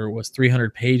know, whatever it was,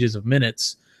 300 pages of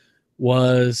minutes,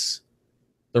 was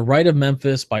the Rite of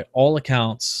Memphis, by all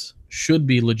accounts, should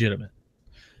be legitimate.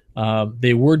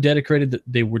 They were dedicated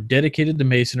to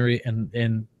Masonry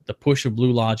and the push of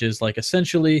Blue Lodges. Like,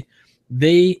 essentially,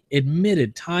 they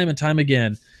admitted time and time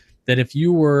again that if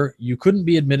you couldn't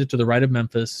be admitted to the Rite of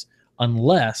Memphis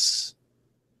unless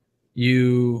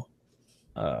you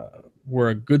were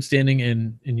a good standing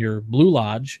in your Blue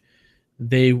Lodge.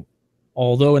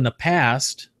 Although in the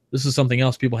past, this is something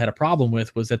else people had a problem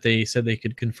with, was that they said they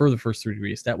could confer the first 3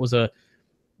 degrees. That was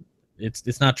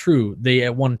It's not true. They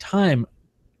at one time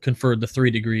conferred the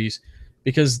 3 degrees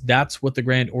because that's what the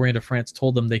Grand Orient of France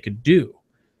told them they could do.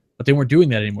 But they weren't doing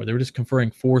that anymore. They were just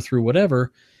conferring 4 through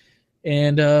whatever.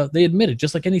 And they admitted,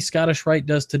 just like any Scottish Rite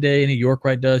does today, any York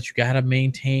Rite does, you got to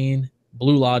maintain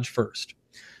Blue Lodge first.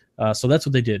 So that's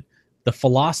what they did. The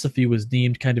philosophy was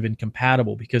deemed kind of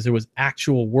incompatible because there was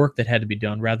actual work that had to be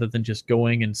done rather than just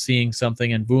going and seeing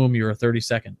something and boom, you're a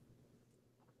 32nd.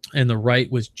 And the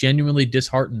Rite was genuinely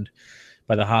disheartened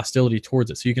by the hostility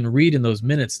towards it. So you can read in those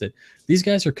minutes that these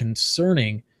guys are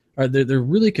they're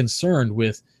really concerned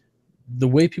with the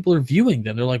way people are viewing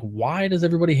them. They're like, why does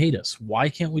everybody hate us? Why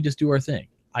can't we just do our thing?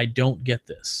 I don't get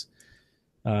this.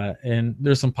 And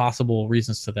there's some possible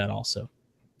reasons to that also.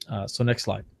 So next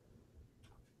slide.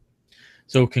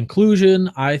 So conclusion,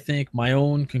 I think my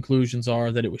own conclusions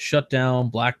are that it was shut down,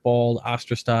 blackballed,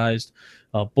 ostracized,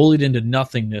 bullied into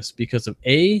nothingness because of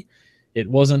A, it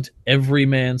wasn't every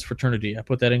man's fraternity. I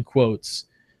put that in quotes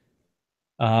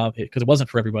because it wasn't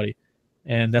for everybody.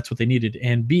 And that's what they needed.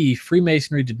 And B,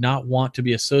 Freemasonry did not want to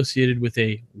be associated with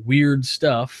a weird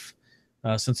stuff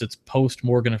since it's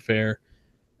post-Morgan affair.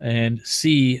 And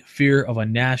C, fear of a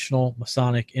national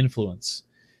Masonic influence.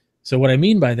 So what I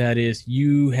mean by that is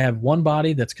you have one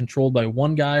body that's controlled by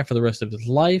one guy for the rest of his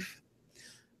life,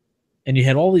 and you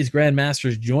had all these Grand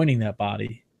Masters joining that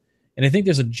body. And I think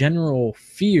there's a general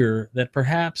fear that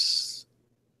perhaps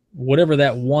whatever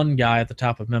that one guy at the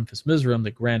top of Memphis Mizraim,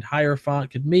 the Grand Hierophant,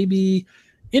 could maybe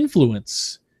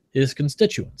influence his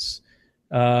constituents.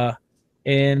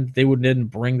 And they would then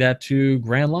bring that to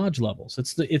Grand Lodge levels.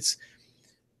 It's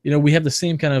we have the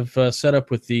same kind of setup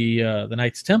with the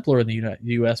Knights Templar in the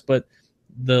U.S., but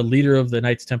the leader of the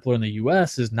Knights Templar in the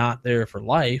U.S. is not there for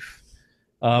life.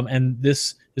 And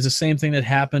this is the same thing that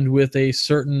happened with a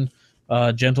certain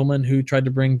gentleman who tried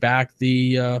to bring back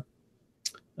the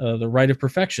Rite of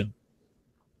Perfection,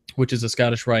 which is a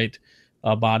Scottish Rite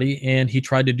body, and he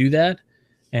tried to do that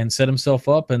and set himself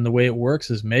up. And the way it works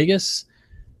is Magus,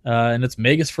 and it's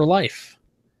Magus for life.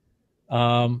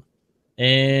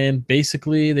 And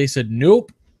basically they said,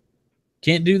 nope,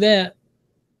 can't do that.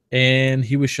 And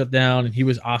he was shut down and he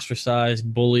was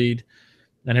ostracized, bullied,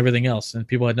 and everything else. And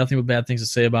people had nothing but bad things to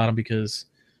say about him because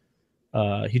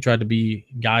he tried to be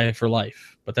guy for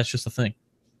life. But that's just a thing.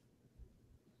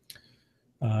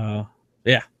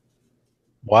 Yeah.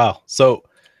 Wow. So,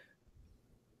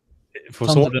 it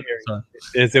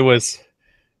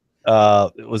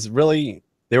was really,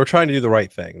 they were trying to do the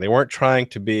right thing. They weren't trying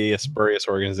to be a spurious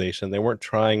organization. They weren't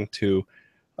trying to,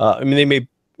 they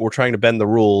were trying to bend the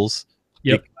rules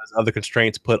because of the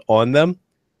constraints put on them.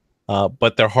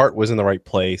 But their heart was in the right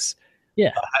place.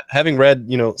 Yeah. Having read,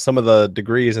 some of the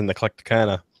degrees in the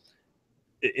Collecticana,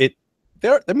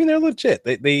 they're legit.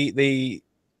 They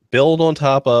build on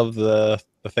top of the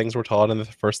things we're taught in the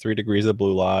first 3 degrees of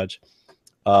Blue Lodge.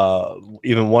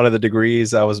 Even one of the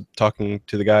degrees, I was talking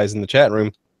to the guys in the chat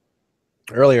room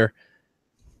earlier,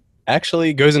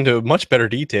 actually goes into much better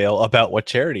detail about what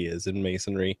charity is in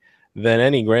Masonry than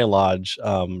any Grand Lodge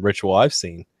ritual I've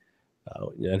seen,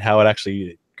 and how it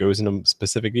actually goes into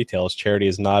specific details. Charity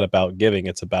is not about giving;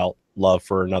 it's about love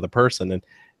for another person, and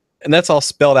that's all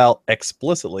spelled out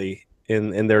explicitly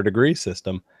in their degree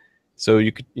system. So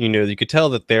you could tell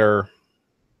that their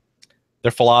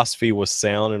philosophy was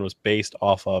sound and was based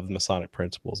off of Masonic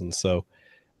principles. And so,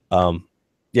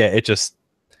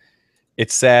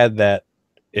 it's sad that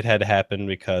it had to happen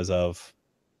because of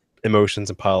emotions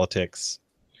and politics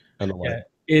and the like.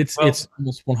 It's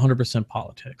almost 100%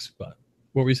 politics. But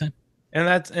what were you saying? And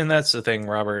that's the thing,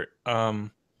 Robert.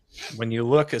 When you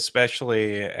look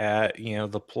especially at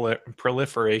the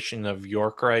proliferation of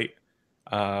York Rite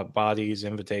bodies,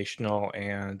 invitational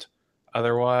and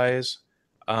otherwise,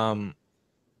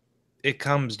 it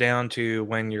comes down to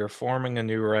when you're forming a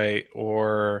new rite,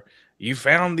 or you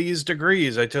found these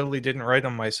degrees. I totally didn't write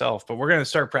them myself, but we're going to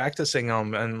start practicing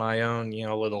them in my own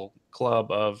little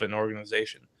club of an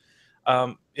organization.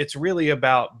 It's really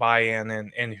about buy-in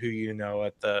and who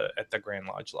at the Grand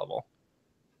Lodge level.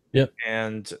 Yep.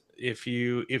 And if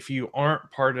you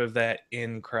aren't part of that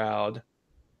in crowd,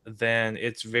 then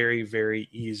it's very, very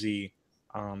easy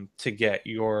to get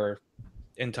your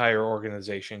entire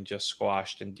organization just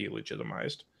squashed and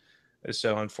delegitimized.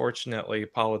 So unfortunately,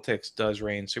 politics does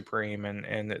reign supreme,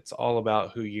 and it's all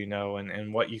about who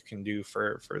and what you can do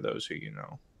for those who you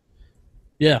know.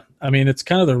 Yeah, I mean, it's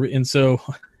kind of and so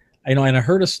and I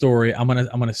heard a story. I'm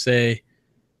gonna say,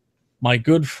 my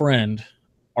good friend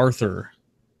Arthur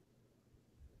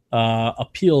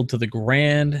appealed to the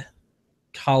Grand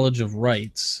College of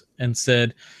Rites and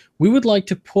said, we would like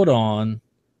to put on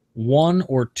 1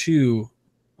 or 2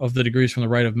 of the degrees from the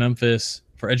Rite of Memphis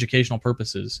for educational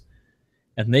purposes,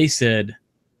 and they said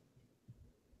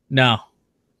no.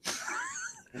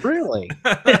 Really?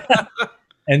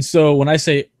 And so when I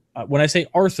say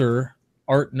Arthur,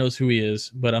 Art knows who he is,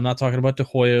 but I'm not talking about De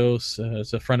Hoyos.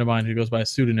 It's a friend of mine who goes by a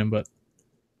pseudonym, but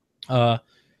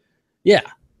yeah,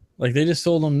 like they just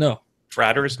told him no.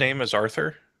 Fratter's name is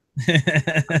Arthur.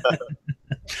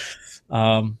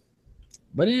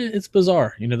 But it's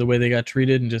bizarre, the way they got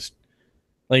treated, and just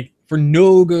like for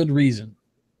no good reason.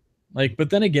 Like, but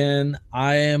then again,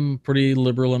 I am pretty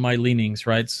liberal in my leanings,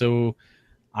 right? So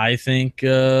I think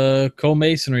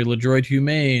co-masonry, Le Droit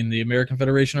Humain, the American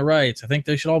Federation of Rights, I think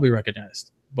they should all be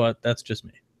recognized. But that's just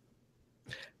me.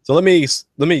 So let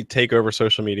me take over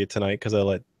social media tonight, because I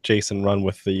let Jason run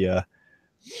with the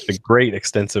great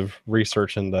extensive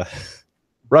research in the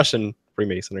Russian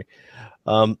Freemasonry.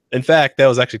 In fact, that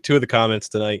was actually two of the comments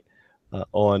tonight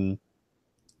on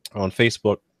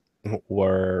Facebook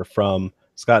were from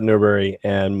Scott Newberry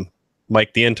and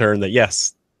Mike the intern, that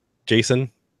yes,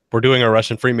 Jason, we're doing a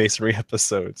Russian Freemasonry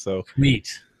episode. So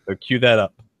cue that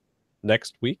up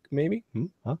next week, maybe.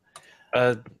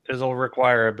 It'll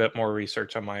require a bit more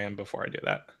research on my end before I do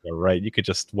that. All right, you could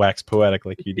just wax poetic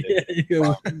like you did.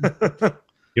 Yeah.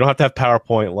 You don't have to have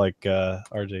PowerPoint like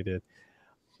RJ did.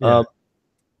 Yeah.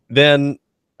 Then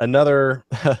another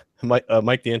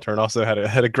Mike the intern also had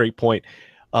a great point.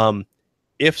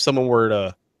 If someone were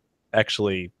to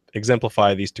actually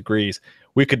exemplify these degrees,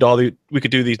 we could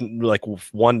do these like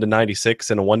 1 to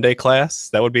 96 in a one-day class.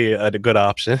 That would be a good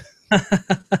option.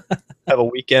 Have a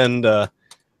weekend.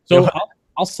 So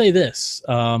I'll say this: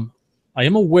 I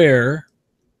am aware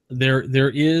there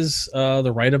is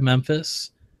the Rite of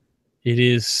Memphis. It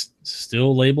is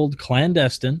still labeled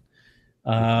clandestine.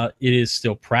 It is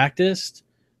still practiced.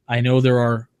 I know there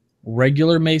are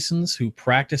regular Masons who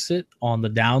practice it on the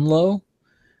down low.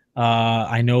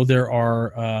 I know there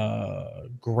are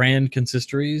grand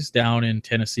consistories down in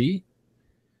Tennessee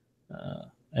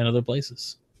and other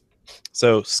places.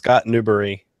 So Scott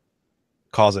Newberry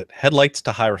calls it headlights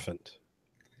to Hierophant.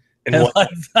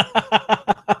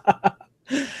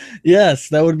 Yes,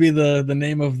 that would be the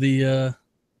name of the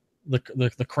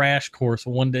crash course,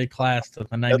 one-day class to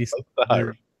the 90s.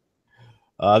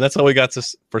 That's all we got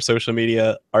for social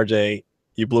media. RJ,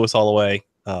 you blew us all away.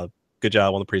 Good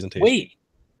job on the presentation. Wait,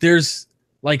 there's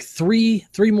like three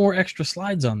more extra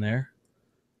slides on there.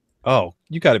 Oh,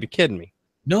 you got to be kidding me.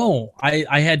 No,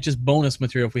 I had just bonus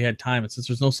material if we had time, and since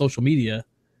there's no social media.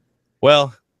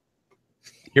 Well,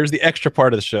 here's the extra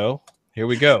part of the show. Here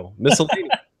we go.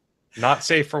 Miscellaneous. Not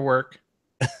safe for work.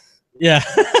 Yeah.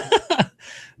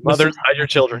 Mothers, hide your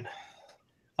children.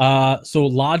 So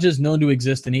lodges known to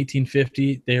exist in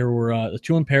 1850. There were the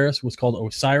two in Paris was called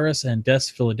Osiris and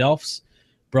Des Philadelphes.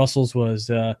 Brussels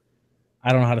was I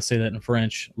don't know how to say that in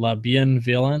French. La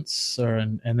Bienveillance,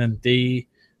 and then De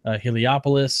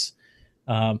Heliopolis.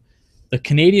 The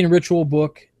Canadian Ritual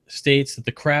Book states that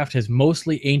the craft has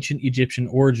mostly ancient Egyptian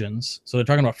origins. So they're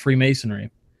talking about Freemasonry.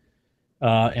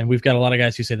 And we've got a lot of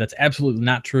guys who say that's absolutely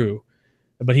not true.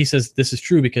 But he says this is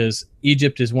true because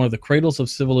Egypt is one of the cradles of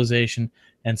civilization,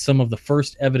 and some of the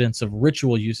first evidence of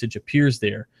ritual usage appears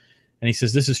there. And he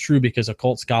says this is true because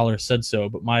occult scholars said so.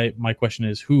 But my question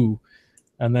is who?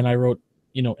 And then I wrote,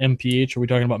 MPH, are we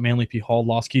talking about Manly P. Hall,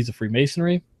 Lost Keys of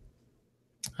Freemasonry?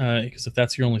 Because if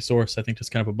that's your only source, I think that's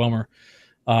kind of a bummer.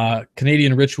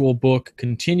 Canadian Ritual Book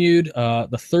continued.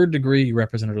 The third degree, you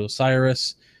represented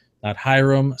Osiris. Not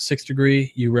Hiram. Sixth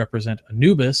degree, you represent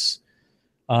Anubis.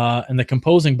 And the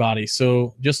composing body.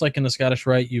 So just like in the Scottish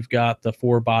Rite, you've got the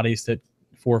four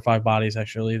or five bodies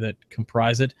actually that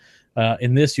comprise it.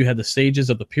 In this, you had the sages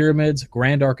of the pyramids,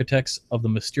 grand architects of the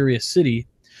mysterious city,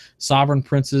 sovereign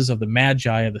princes of the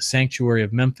Magi of the sanctuary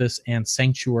of Memphis and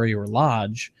sanctuary or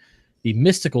lodge, the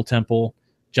mystical temple,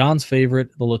 John's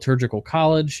favorite, the liturgical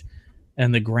college,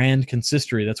 and the grand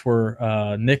consistory. That's where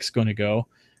Nick's going to go.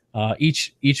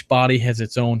 Each body has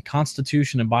its own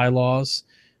constitution and bylaws.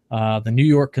 The New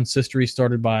York consistory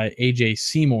started by A.J.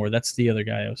 Seymour. That's the other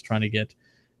guy I was trying to get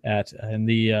at. And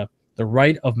the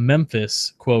Rite of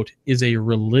Memphis, quote, is a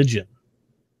religion,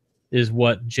 is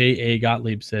what J.A.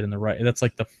 Gottlieb said in the Rite. That's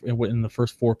like in the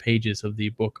first 4 pages of the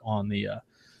book on the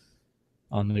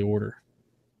order.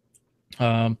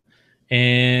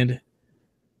 And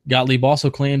Gottlieb also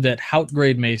claimed that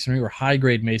Haut-grade masonry or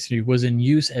high-grade masonry was in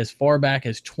use as far back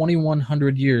as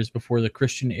 2,100 years before the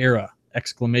Christian era!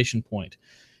 Exclamation point.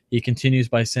 He continues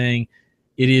by saying,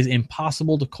 it is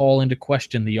impossible to call into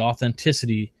question the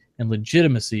authenticity and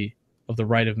legitimacy of the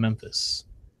Rite of Memphis.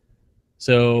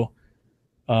 So,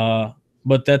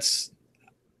 but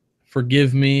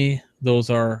forgive me, those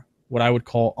are what I would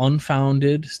call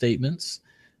unfounded statements,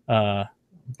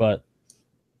 but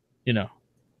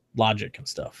logic and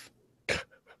stuff.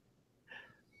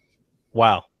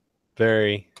 Wow,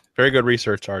 very good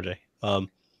research, RJ.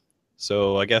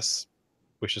 So I guess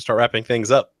we should start wrapping things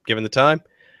up, given the time.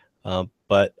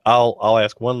 But I'll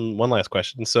ask one last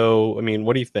question. So I mean,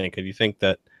 what do you think? Do you think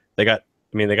that they got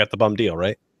the bum deal,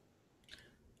 right?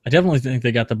 I definitely think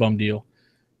they got the bum deal.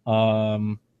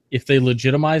 If they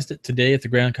legitimized it today, if the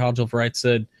Grand Council of Rights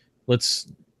said,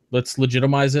 let's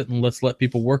legitimize it and let's let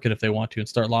people work it if they want to and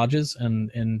start lodges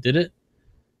and did it,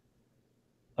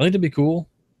 I think that'd be cool.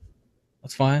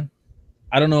 That's fine.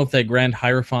 I don't know if that Grand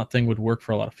Hierophant thing would work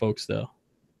for a lot of folks though.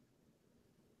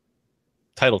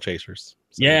 Title chasers.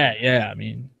 So. Yeah. I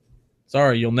mean,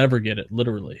 sorry, you'll never get it.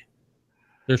 Literally,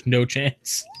 there's no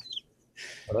chance.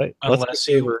 All right. Unless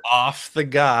you off the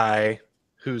guy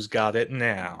who's got it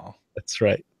now. That's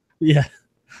right. Yeah.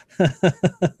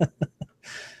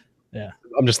 Yeah.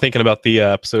 I'm just thinking about the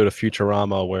episode of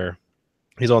Futurama where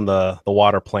he's on the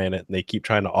water planet and they keep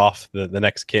trying to off the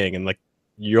next king, and like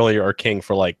you only are king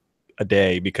for like a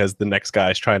day because the next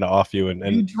guy's trying to off you,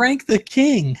 and you drank the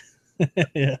king.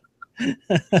 Yeah.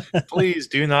 Please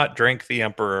do not drink the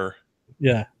emperor.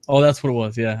 Yeah. Oh, that's what it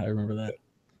was. Yeah, I remember that.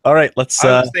 All right, let's.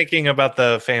 I was thinking about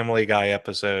the Family Guy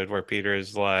episode where Peter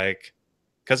is like,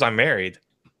 "Because I'm married."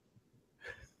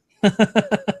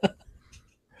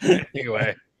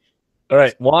 Anyway. All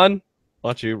right, Juan, why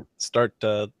don't you start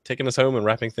taking us home and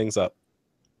wrapping things up?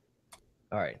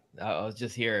 All right. I was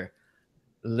just here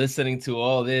listening to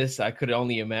all this. I could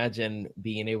only imagine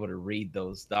being able to read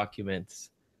those documents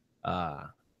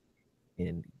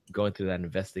and going through that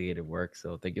investigative work.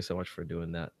 So thank you so much for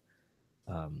doing that.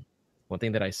 One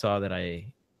thing that I saw that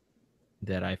I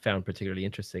found particularly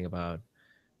interesting about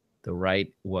the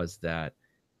Rite was that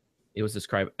it was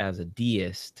described as a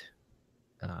deist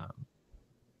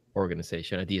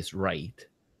organization, a deist Rite,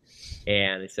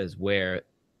 and it says where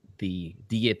the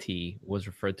deity was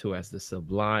referred to as the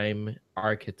sublime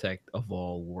architect of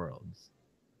all worlds.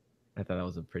 I thought that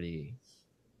was a pretty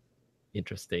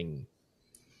interesting.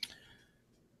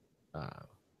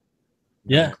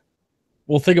 Yeah.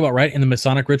 Well, think about, right, in the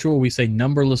Masonic ritual, we say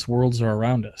numberless worlds are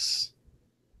around us.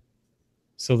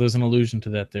 So there's an allusion to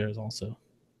that there also.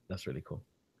 That's really cool.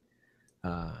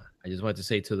 I just wanted to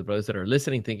say to the brothers that are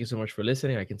listening, thank you so much for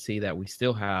listening. I can see that we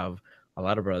still have a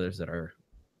lot of brothers that are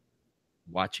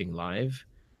watching live,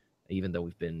 even though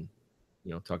we've been,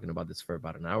 talking about this for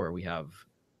about an hour. We have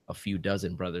a few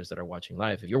dozen brothers that are watching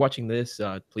live. If you're watching this,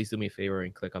 please do me a favor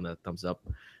and click on the thumbs up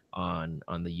on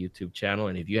the YouTube channel.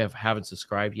 And if you haven't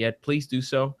subscribed yet, please do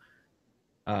so.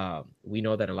 We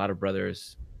know that a lot of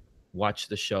brothers watch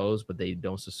the shows, but they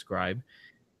don't subscribe.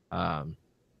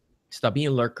 Stop being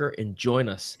a lurker and join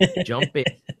us. Jump in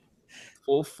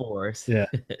full force. Yeah.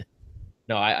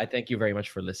 No, I thank you very much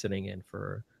for listening and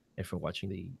for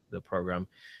watching the program.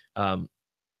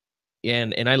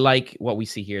 And I like what we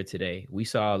see here today. We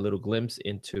saw a little glimpse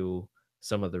into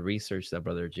some of the research that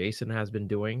Brother Jason has been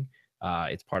doing.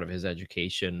 It's part of his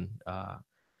education.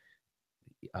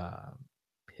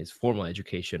 His formal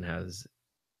education has,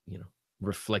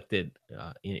 reflected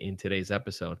in today's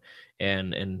episode,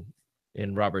 and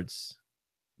Robert's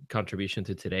contribution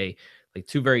to today, like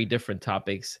two very different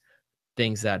topics,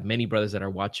 things that many brothers that are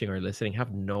watching or listening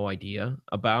have no idea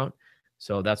about.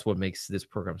 So that's what makes this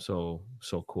program so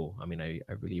cool. I mean, I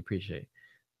really appreciate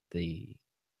the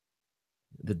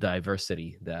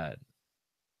diversity that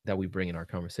we bring in our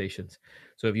conversations.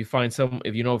 So if you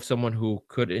know of someone who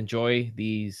could enjoy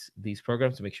these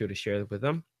programs, make sure to share it with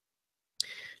them.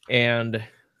 And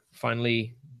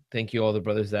finally, thank you all the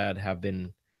brothers that have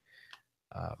been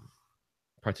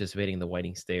participating in the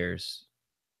Winding Stairs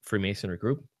Freemasonry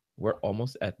group. We're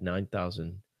almost at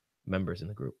 9,000 members in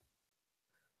the group.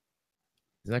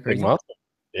 Isn't that crazy?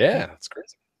 Yeah, that's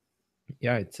crazy.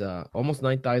 Yeah, it's almost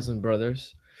 9,000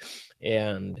 brothers,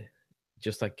 and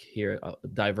just like here, a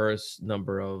diverse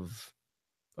number of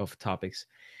topics.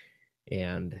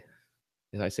 And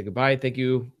as I say goodbye, thank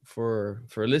you for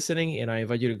listening, and I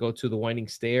invite you to go to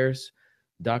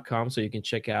thewindingstairs.com so you can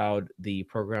check out the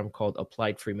program called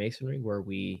Applied Freemasonry, where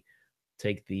we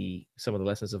take some of the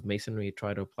lessons of Masonry and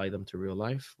try to apply them to real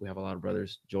life. We have a lot of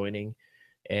brothers joining,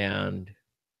 and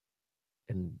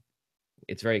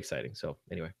it's very exciting. So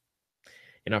anyway,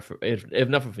 enough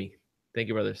of me. Thank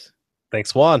you, brothers.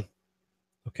 Thanks, Juan.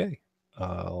 Okay,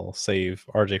 I'll save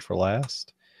RJ for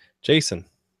last. Jason.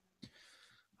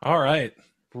 All right.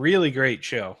 Really great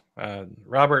show.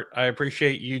 Robert, I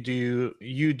appreciate you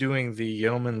doing the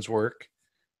yeoman's work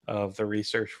of the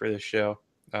research for this show.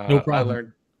 No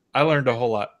problem. I learned a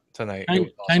whole lot tonight.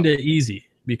 Kind of easy.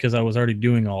 because I was already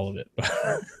doing all of it. But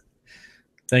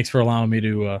thanks for allowing me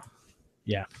to.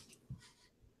 Yeah.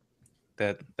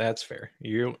 That's fair.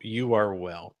 You are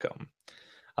welcome.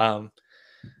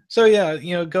 So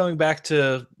yeah, going back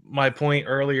to my point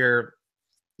earlier,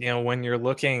 when you're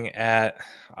looking at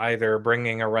either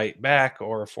bringing a right back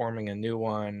or forming a new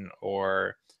one,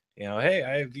 or hey,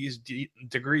 I have these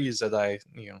degrees that I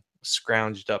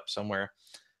scrounged up somewhere.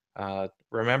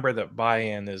 Remember that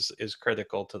buy-in is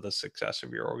critical to the success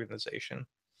of your organization.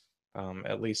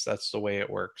 At least that's the way it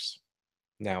works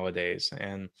nowadays.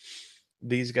 And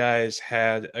these guys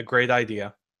had a great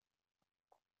idea.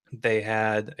 They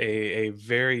had a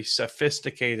very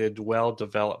sophisticated,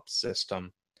 well-developed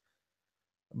system,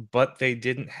 but they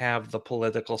didn't have the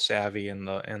political savvy and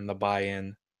the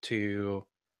buy-in to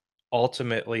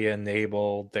ultimately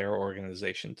enable their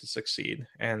organization to succeed,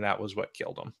 and that was what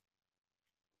killed them.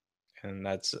 And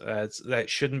that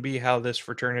shouldn't be how this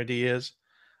fraternity is,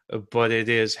 but it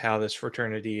is how this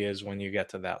fraternity is when you get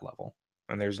to that level,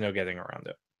 and there's no getting around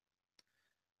it.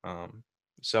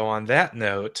 So on that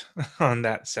note, on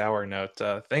that sour note,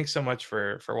 thanks so much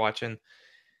for watching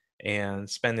and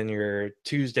spending your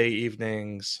Tuesday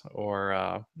evenings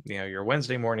or your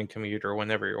Wednesday morning commute or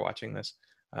whenever you're watching this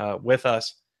with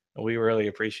us. We really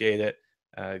appreciate it.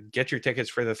 Get your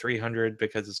tickets for the 300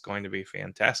 because it's going to be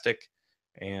fantastic.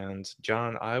 And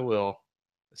John, I will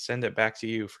send it back to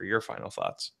you for your final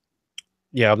thoughts.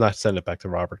 Yeah, I'm not sending it back to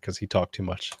Robert because he talked too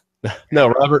much. No,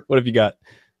 Robert, what have you got?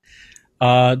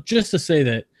 Just to say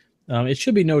that it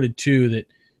should be noted too that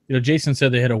Jason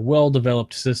said they had a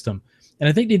well-developed system, and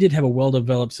I think they did have a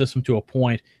well-developed system to a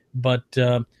point. But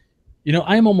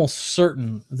I'm almost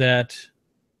certain that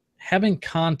having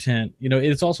content,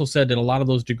 it's also said that a lot of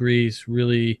those degrees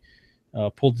really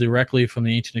pulled directly from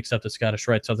the ancient accepted Scottish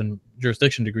Rite Southern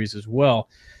jurisdiction degrees as well.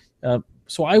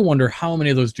 So I wonder how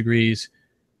many of those degrees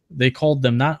they called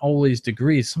them not always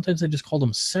degrees. Sometimes they just called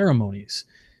them ceremonies.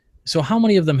 So how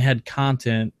many of them had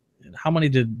content? How many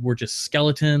were just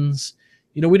skeletons?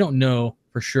 We don't know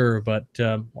for sure, but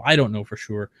I don't know for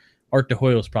sure. Art de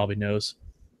Hoyos probably knows.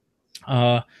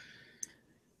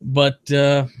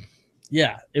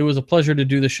 Yeah, it was a pleasure to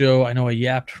do the show. I know I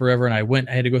yapped forever, and I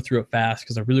had to go through it fast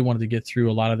because I really wanted to get through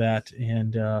a lot of that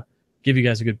and give you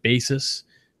guys a good basis.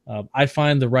 I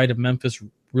find the Rite of Memphis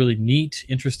really neat,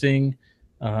 interesting.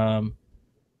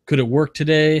 Could it work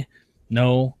today?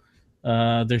 No.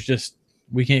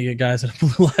 We can't get guys at a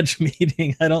Blue Lodge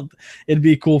meeting. It'd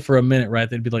be cool for a minute, right?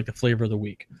 That'd be like the flavor of the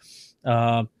week.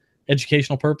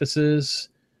 Educational purposes,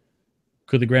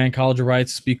 could the Grand College of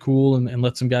Rites be cool and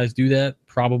let some guys do that?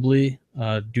 Probably.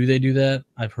 Do they do that?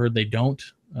 I've heard they don't.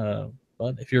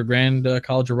 But if you're a Grand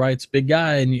College of Rites big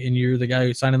guy and you're the guy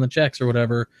who's signing the checks or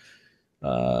whatever,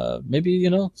 maybe,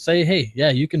 say, hey,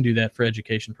 yeah, you can do that for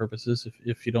education purposes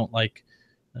if you don't like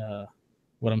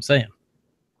what I'm saying.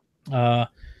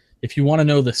 If you want to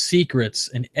know the secrets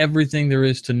and everything there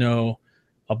is to know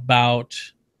about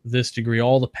this degree,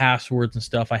 all the passwords and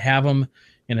stuff, I have them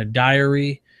in a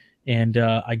diary, and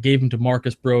I gave them to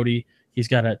Marcus Brody. He's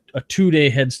got a 2-day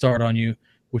head start on you,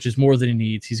 which is more than he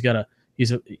needs. He's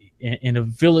in a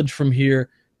village from here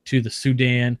to the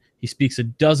Sudan. He speaks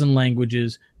 12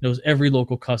 languages, knows every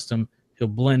local custom. He'll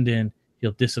blend in.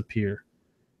 He'll disappear.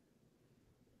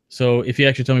 So if you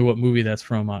actually tell me what movie that's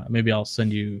from, maybe I'll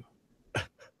send you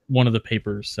one of the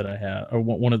papers that I have, or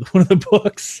one of the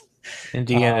books.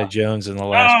 Indiana Jones and the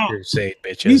Last Crusade,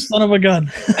 bitches. You son of a gun.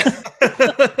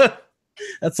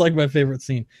 That's like my favorite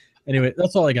scene. Anyway,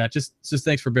 that's all I got. Just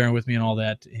thanks for bearing with me and all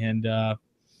that. And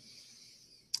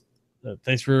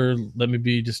thanks for letting me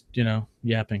be just,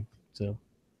 yapping. So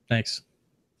thanks.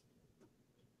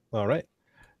 All right.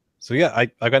 So yeah,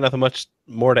 I got nothing much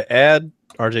more to add.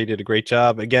 RJ did a great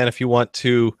job. Again, if you're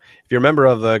a member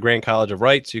of the Grand College of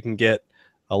Rites, you can get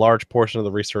a large portion of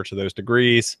the research of those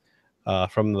degrees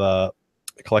from the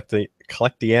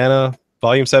Collectiana,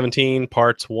 Volume 17,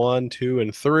 Parts 1, 2,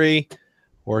 and 3,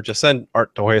 or just send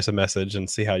Art de Hoyos a message and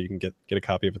see how you can get a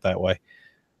copy of it that way.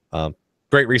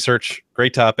 Great research,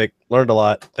 great topic, learned a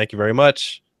lot. Thank you very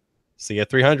much. See you at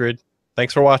 300.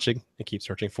 Thanks for watching, and keep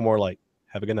searching for more light.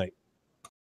 Have a good night.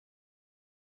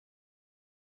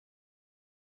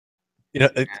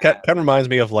 It kind of reminds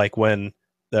me of like when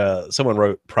someone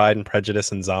wrote Pride and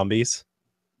Prejudice and Zombies.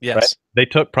 Yes. Right? They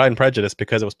took Pride and Prejudice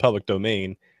because it was public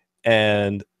domain,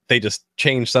 and they just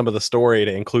changed some of the story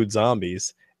to include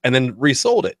zombies and then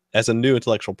resold it as a new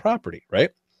intellectual property, right?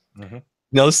 Mm-hmm.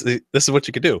 Now, this is what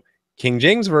you could do. King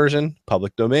James Version,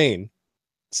 public domain.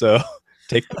 So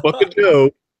take the book of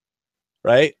Job,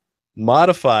 right?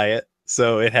 Modify it,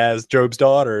 So it has Job's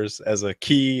daughters as a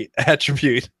key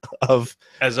attribute of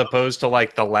As opposed to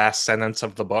like the last sentence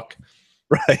of the book.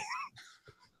 right.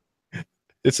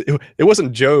 It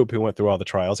wasn't Job who went through all the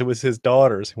trials. It was his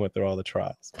daughters who went through all the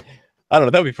trials. I don't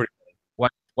know. That'd be pretty.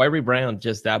 Why rebrand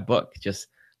just that book? Just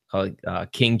call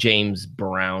it King James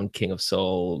Brown, King of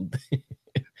Soul.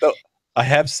 So I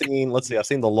have seen. Let's see. I've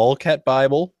seen the Lolcat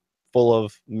Bible full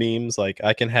of memes like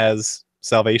 "I can has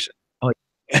salvation." Oh.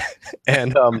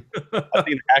 And I've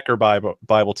seen Hacker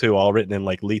Bible too, all written in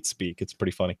like leet speak. It's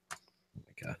pretty funny. Oh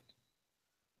my God.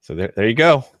 So there you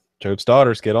go. Job's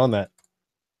daughters, get on that.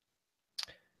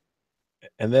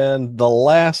 And then the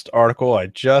last article I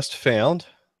just found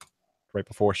right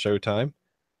before showtime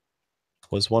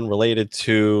was one related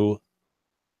to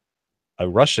a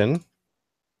Russian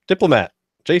diplomat.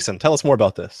 Jason, tell us more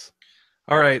about this.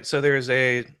 All right, so there's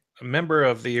a member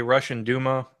of the Russian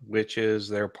Duma, which is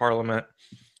their parliament,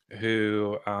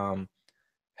 who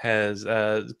has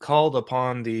called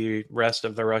upon the rest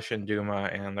of the Russian Duma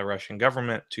and the Russian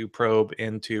government to probe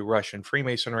into Russian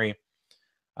Freemasonry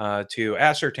to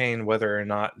ascertain whether or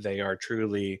not they are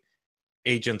truly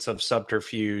agents of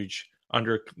subterfuge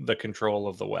under the control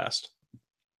of the West.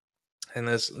 And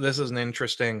this is an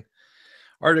interesting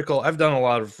article. I've done a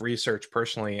lot of research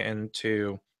personally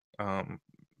into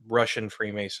Russian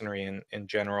Freemasonry in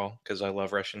general because I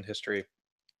love Russian history,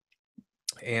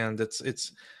 and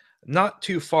it's not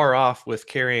too far off with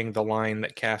carrying the line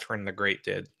that Catherine the Great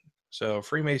did. So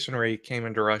Freemasonry came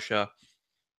into Russia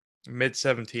mid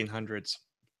 1700s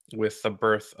with the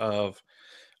birth of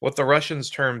what the Russians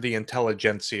termed the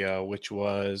intelligentsia, which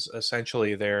was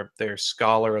essentially their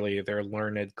scholarly, their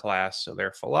learned class. So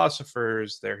their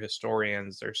philosophers, their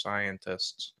historians, their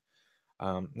scientists,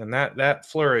 and that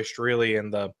flourished really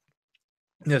in the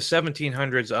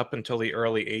 1700s up until the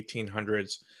early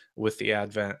 1800s with the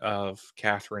advent of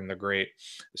Catherine the Great.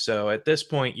 So at this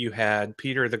point, you had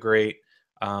Peter the Great,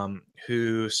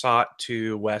 who sought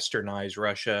to westernize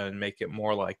Russia and make it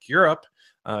more like Europe,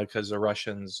 because the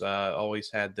Russians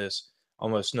always had this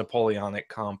almost Napoleonic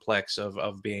complex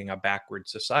of being a backward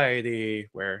society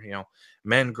where,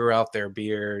 men grew out their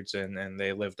beards and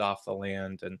they lived off the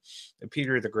land. And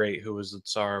Peter the Great, who was the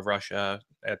Tsar of Russia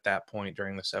at that point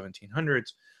during the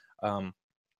 1700s,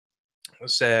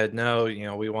 said, no,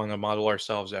 we want to model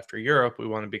ourselves after Europe. We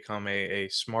want to become a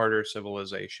smarter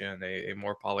civilization, a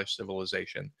more polished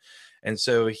civilization. And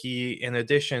so he, in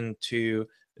addition to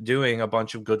doing a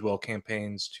bunch of goodwill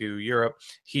campaigns to Europe,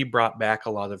 he brought back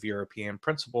a lot of European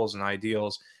principles and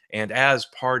ideals. And as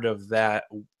part of that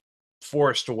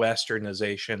forced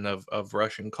westernization of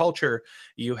Russian culture,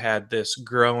 you had this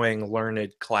growing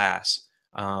learned class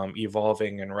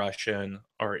evolving in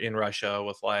Russia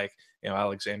with like,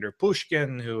 Alexander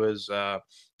Pushkin, who is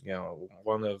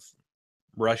one of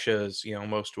Russia's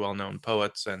most well-known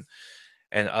poets,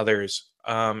 and others.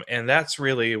 And that's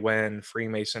really when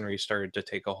Freemasonry started to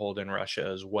take a hold in Russia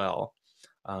as well.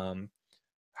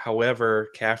 However,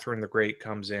 Catherine the Great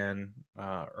comes in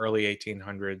early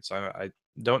 1800s. I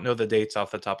don't know the dates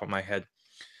off the top of my head,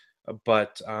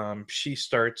 but she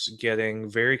starts getting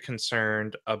very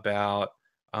concerned about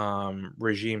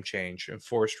regime change,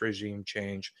 enforced regime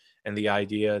change, and the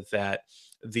idea that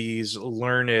these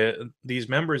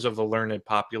members of the learned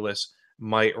populace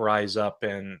might rise up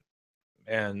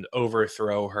and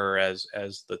overthrow her as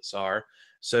the Tsar.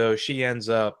 So she ends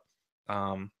up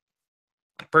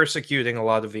persecuting a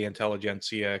lot of the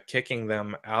intelligentsia, kicking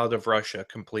them out of Russia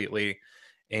completely.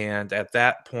 And at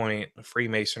that point,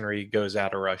 Freemasonry goes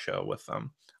out of Russia with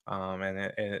them. And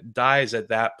it dies at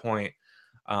that point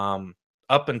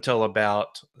up until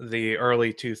about the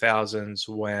early 2000s,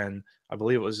 when I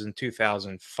believe it was in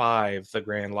 2005, the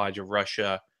Grand Lodge of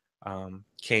Russia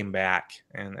came back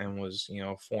and was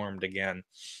formed again.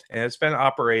 And it's been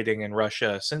operating in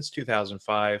Russia since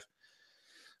 2005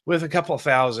 with a couple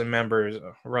thousand members,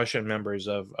 Russian members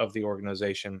of the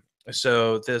organization.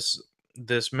 So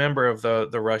this member of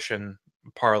the Russian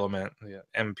parliament,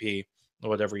 MP,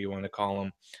 whatever you want to call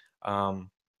him,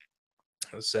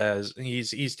 says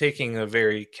he's taking a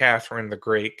very Catherine the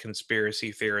Great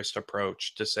conspiracy theorist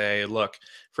approach to say, look,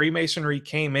 Freemasonry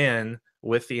came in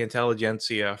with the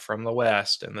intelligentsia from the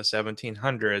West in the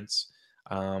 1700s.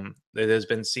 It has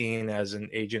been seen as an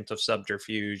agent of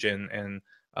subterfuge and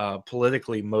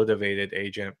politically motivated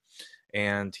agent,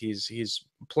 and he's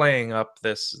playing up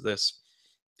this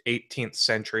 18th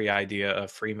century idea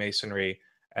of Freemasonry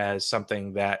as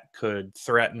something that could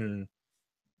threaten,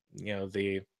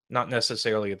 the not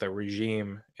necessarily the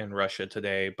regime in Russia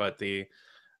today, but the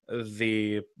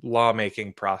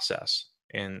lawmaking process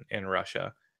in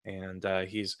Russia. and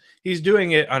he's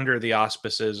doing it under the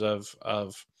auspices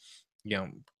of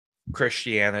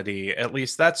Christianity. At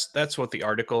least that's what the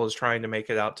article is trying to make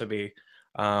it out to be.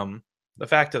 The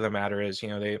fact of the matter is,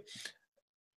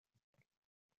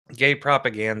 gay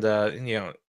propaganda,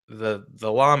 the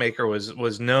lawmaker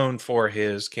was known for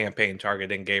his campaign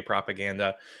targeting gay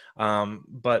propaganda,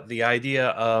 but the idea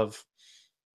of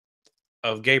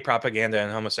gay propaganda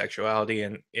and homosexuality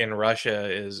in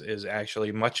Russia is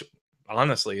actually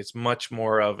honestly, it's much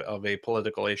more of a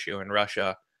political issue in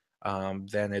Russia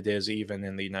than it is even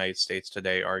in the United States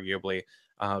today, arguably,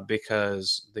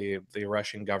 because the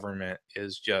Russian government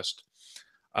is just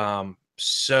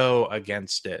so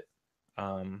against it.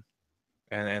 And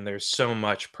there's so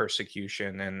much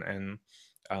persecution and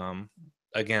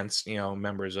against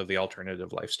members of the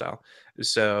alternative lifestyle.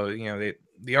 So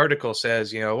the article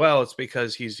says well, it's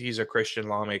because he's a Christian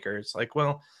lawmaker. It's like,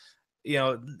 well,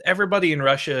 everybody in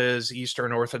Russia is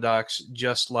Eastern Orthodox,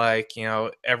 just like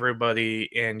everybody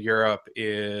in Europe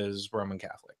is Roman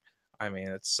Catholic. I mean,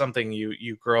 it's something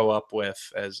you grow up with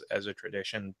as a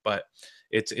tradition, but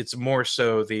it's more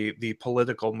so the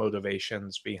political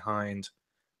motivations behind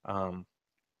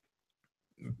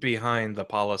the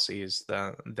policies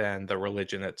than the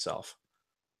religion itself.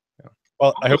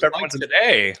 Well, I hope Almost everyone's like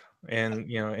today in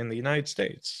the United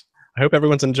States. I hope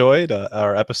everyone's enjoyed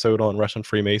our episode on Russian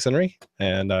Freemasonry,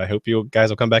 and I hope you guys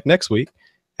will come back next week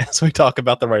as we talk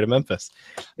about the Rite of Memphis.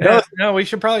 No, we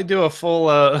should probably do a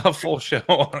full show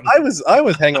on. I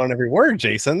was hanging on every word,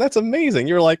 Jason. That's amazing.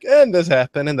 You're like, and this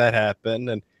happened, and that happened,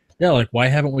 and Yeah, like why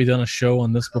haven't we done a show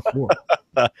on this before?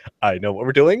 I know what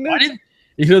we're doing now. Why didn't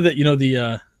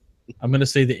the I'm gonna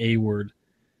say the A word.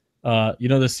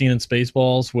 The scene in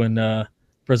Spaceballs when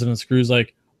President Screw's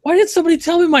like, why didn't somebody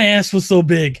tell me my ass was so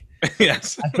big?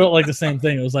 Yes. I felt like the same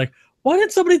thing. It was like, why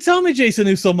didn't somebody tell me Jason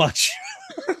knew so much?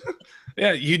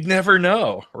 Yeah, you'd never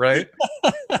know, right?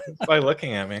 By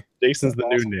looking at me. Jason's the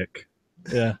new Nick.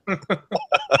 Yeah. There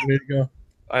you go.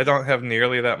 I don't have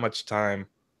nearly that much time.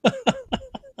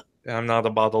 I'm not a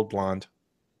bottled blonde.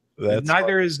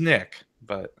 Neither is Nick,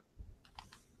 but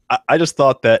I just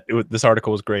thought that this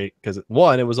article was great because,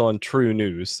 one, it was on True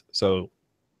News, so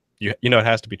it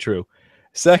has to be true.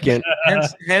 Second,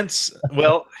 hence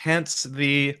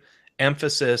the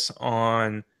emphasis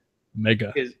on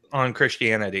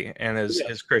Christianity and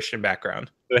his Christian background.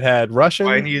 It had Russian.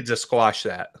 I needed to squash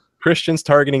that. Christians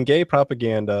targeting gay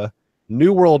propaganda,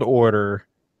 New World Order,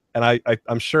 and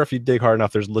I'm sure if you dig hard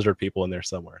enough, there's lizard people in there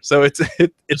somewhere. So it's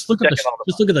look at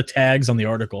the tags on the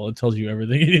article. It tells you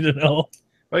everything you need to know.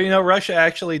 Well, Russia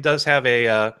actually does have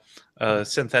a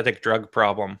synthetic drug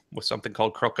problem with something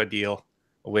called crocodile,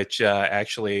 which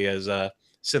actually is a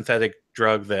synthetic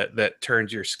drug that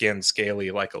turns your skin scaly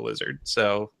like a lizard.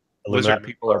 So lizard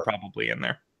people are probably in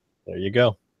there. There you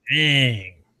go.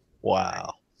 Dang.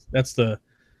 Wow. That's the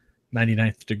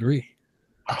 99th degree.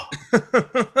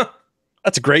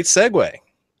 That's a great segue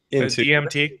into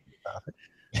DMT.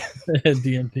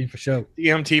 DMT for sure.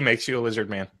 DMT makes you a lizard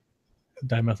man.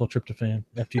 Dimethyltryptophan,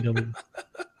 FTW.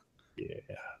 Yeah.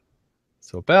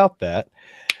 So about that,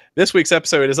 this week's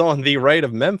episode is on the Rite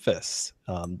of Memphis.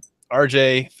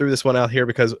 RJ threw this one out here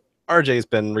because RJ has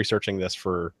been researching this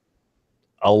for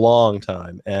a long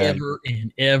time, and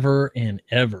ever and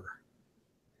ever.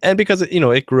 And because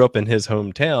it grew up in his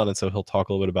hometown, and so he'll talk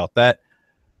a little bit about that.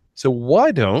 So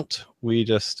why don't we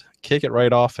just kick it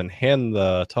right off and hand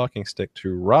the talking stick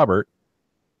to Robert?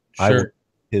 Sure.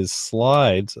 His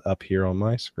slides up here on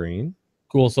my screen.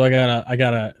 Cool. So I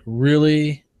got a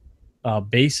really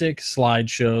basic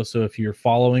slideshow. So if you're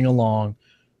following along,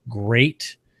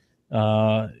 great.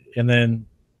 And then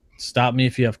stop me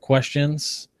if you have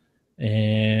questions.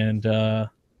 And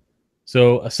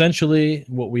so essentially,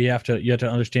 what you have to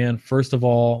understand, first of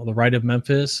all, the Rite of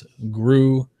Memphis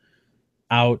grew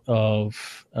out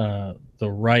of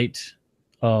the Rite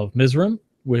of Mizraim,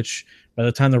 which by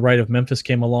the time the Rite of Memphis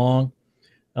came along,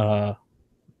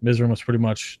 Mizraim was pretty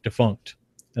much defunct.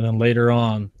 And then later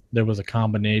on, there was a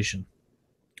combination.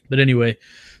 But anyway,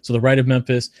 so the Rite of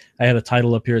Memphis, I have a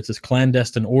title up here. It says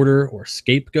Clandestine Order or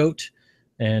Scapegoat.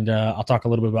 And I'll talk a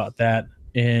little bit about that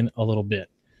in a little bit.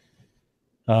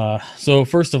 So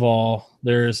first of all,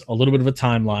 there's a little bit of a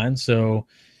timeline. So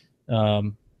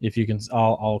if you can,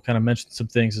 I'll kind of mention some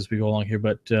things as we go along here.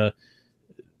 But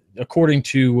according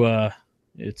to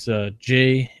it's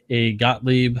J.A.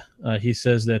 Gottlieb, he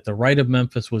says that the Rite of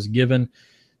Memphis was given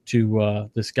to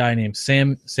this guy named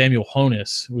Samuel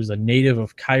Honus, who was a native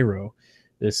of Cairo.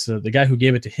 The guy who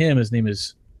gave it to him, his name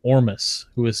is Ormus,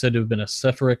 who is said to have been a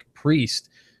Sephardic priest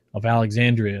of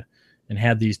Alexandria and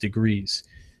had these degrees.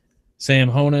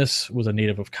 Sam Honus was a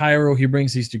native of Cairo. He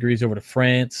brings these degrees over to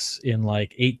France in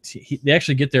like they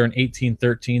actually get there in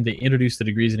 1813. They introduced the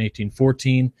degrees in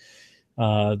 1814.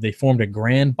 They formed a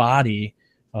grand body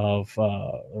of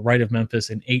Rite of Memphis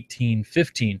in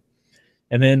 1815.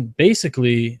 And then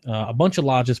basically a bunch of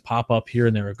lodges pop up here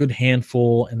and there, a good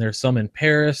handful. And there's some in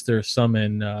Paris. There's some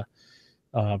in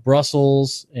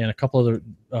Brussels and a couple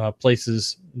other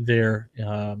places there,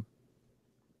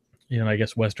 I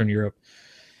guess Western Europe.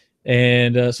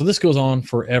 And so this goes on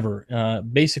forever.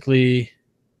 Basically,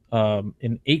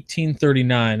 in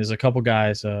 1839, there's a couple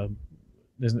guys.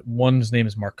 One's name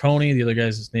is Marconi. The other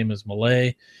guy's name is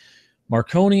Malay.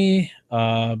 Marconi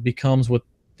becomes what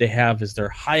they have is their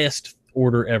highest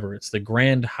order ever. It's the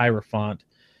Grand Hierophant.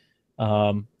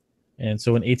 And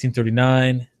so in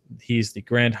 1839, he's the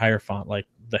Grand Hierophant, like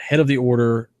the head of the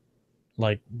order.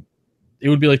 Like it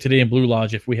would be like today in Blue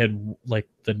Lodge if we had like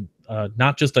the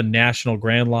not just a national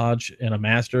Grand Lodge and a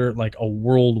master, like a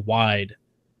worldwide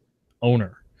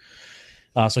owner.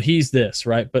 So he's this,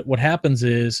 right? But what happens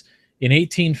is in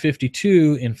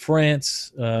 1852 in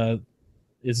France,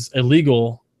 it's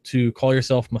illegal to call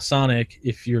yourself Masonic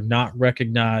if you're not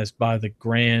recognized by the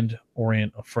Grand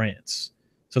Orient of France.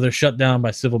 So they're shut down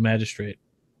by civil magistrate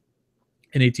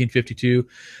in 1852.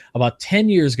 About 10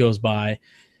 years goes by,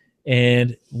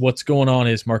 and what's going on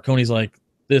is Marconi's like,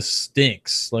 this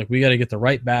stinks. Like, we got to get the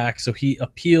right back. So he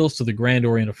appeals to the Grand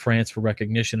Orient of France for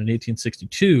recognition in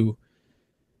 1862.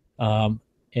 And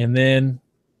then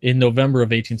in November of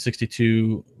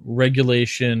 1862,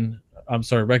 recognition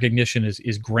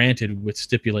is granted with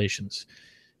stipulations.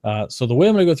 So the way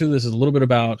I'm going to go through this is a little bit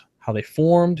about how they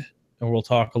formed, and we'll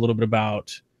talk a little bit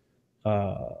about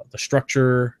the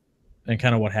structure and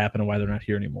kind of what happened and why they're not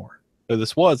here anymore. So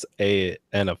this was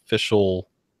an official,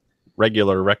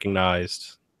 regular,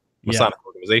 recognized Masonic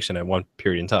organization at one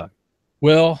period in time.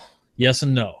 Well, yes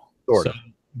and no. Sort of. So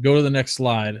go to the next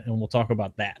slide, and we'll talk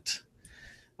about that.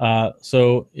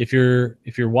 So if you're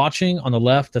watching on the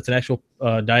left, that's an actual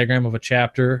diagram of a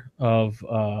chapter of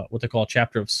what they call a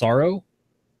chapter of sorrow,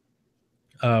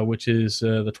 which is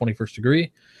the 21st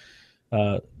degree.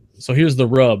 So here's the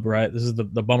rub, right? This is the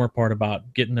bummer part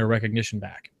about getting their recognition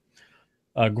back.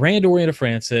 Grand Orient of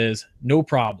France says, no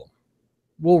problem.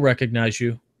 We'll recognize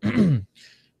you,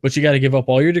 but you got to give up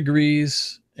all your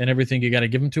degrees and everything. You got to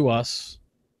give them to us.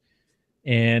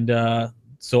 And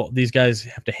so these guys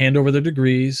have to hand over their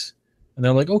degrees, and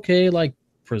they're like, okay, like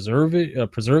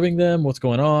preserving them. What's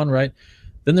going on, right?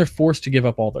 Then they're forced to give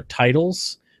up all their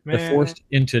titles. Man. They're forced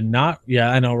into not, yeah,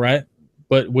 I know, right?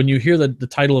 But when you hear the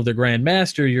title of the Grand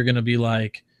Master, you're going to be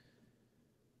like,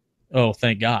 oh,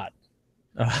 thank God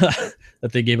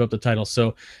that they gave up the title.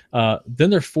 So then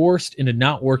they're forced into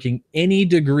not working any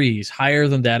degrees higher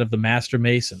than that of the Master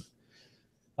Mason.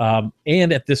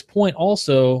 And at this point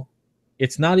also,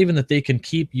 it's not even that they can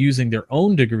keep using their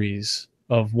own degrees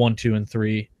of 1, 2, and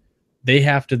 3. They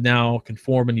have to now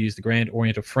conform and use the Grand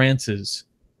Orient of France's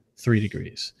 3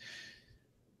 degrees.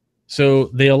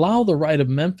 So they allow the Rite of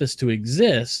Memphis to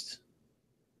exist,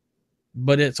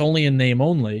 but it's only in name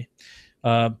only.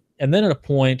 And then at a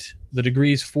point, the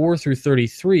degrees 4 through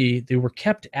 33, they were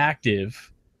kept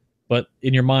active, but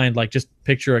in your mind, like just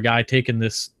picture a guy taking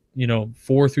this,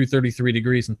 4 through 33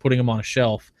 degrees and putting them on a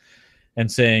shelf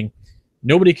and saying,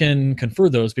 nobody can confer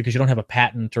those because you don't have a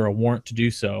patent or a warrant to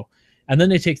do so. And then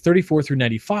they take 34 through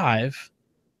 95,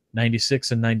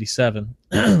 96 and 97.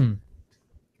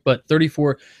 But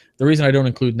 34, the reason I don't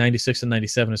include 96 and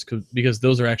 97 is because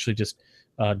those are actually just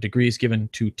degrees given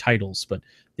to titles. But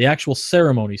the actual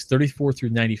ceremonies, 34 through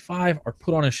 95, are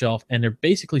put on a shelf, and they're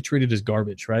basically treated as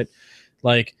garbage, right?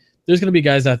 Like, there's going to be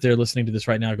guys out there listening to this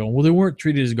right now going, well, they weren't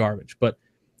treated as garbage. But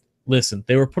listen,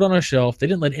 they were put on a shelf. They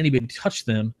didn't let anybody touch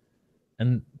them.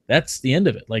 And that's the end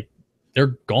of it. Like,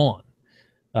 they're gone.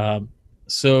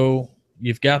 So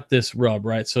you've got this rub,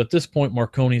 right? So at this point,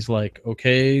 Marconi's like,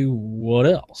 okay, what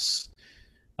else?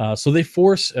 So they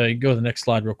force, go to the next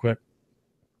slide real quick.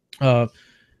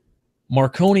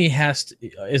 Marconi has to,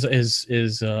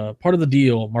 is part of the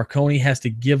deal. Marconi has to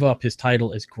give up his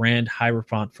title as Grand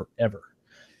Hierophant forever.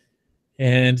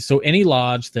 And so any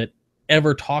lodge that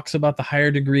ever talks about the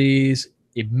higher degrees,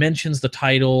 it mentions the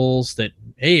titles that,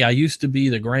 hey, I used to be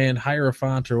the Grand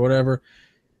Hierophant or whatever,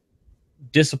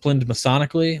 disciplined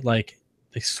Masonically, like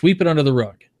they sweep it under the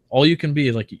rug. All you can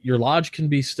be, like, your lodge can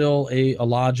be still a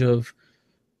lodge of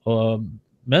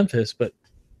Memphis, but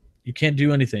you can't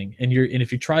do anything. And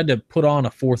if you tried to put on a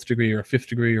 4th degree or a 5th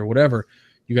degree or whatever,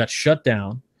 you got shut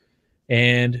down.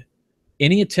 And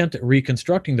any attempt at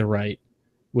reconstructing the rite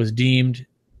was deemed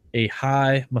a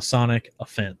high Masonic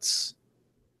offense.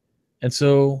 And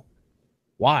so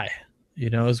why?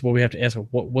 is what we have to ask.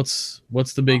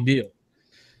 What's the big deal?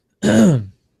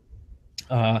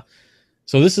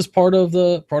 So this is part of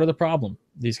the problem.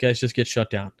 These guys just get shut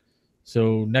down.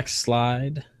 So next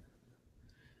slide.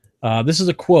 This is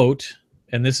a quote,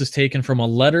 and this is taken from a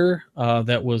letter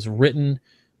that was written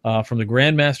from the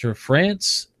Grand Master of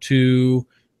France to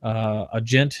a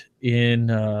gent in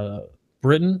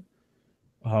Britain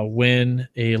when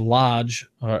a lodge,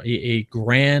 a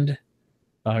grand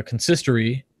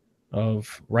consistory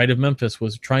of Rite of Memphis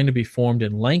was trying to be formed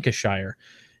in Lancashire.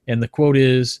 And the quote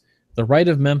is, "The Rite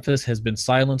of Memphis has been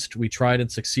silenced. We tried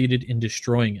and succeeded in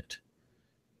destroying it."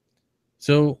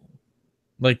 So,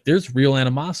 like, there's real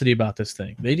animosity about this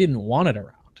thing. They didn't want it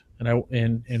around.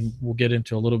 And we'll get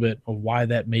into a little bit of why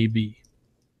that may be.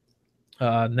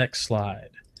 Next slide.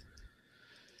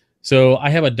 So I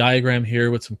have a diagram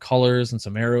here with some colors and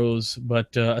some arrows,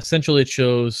 but essentially it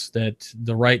shows that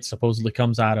the rite supposedly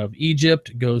comes out of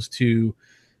Egypt, goes to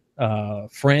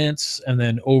France, and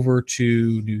then over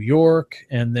to New York,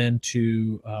 and then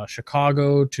to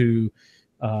Chicago, to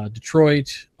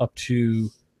Detroit, up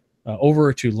to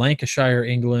over to Lancashire,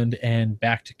 England, and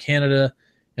back to Canada.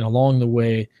 And along the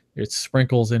way, it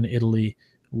sprinkles in Italy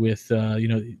with,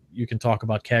 you can talk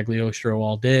about Cagliostro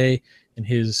all day and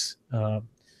his...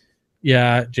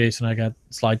 yeah, Jason, I got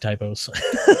slide typos.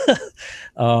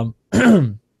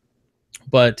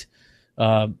 But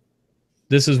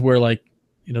this is where, like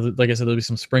I said, there'll be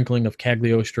some sprinkling of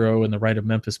Cagliostro and the Rite of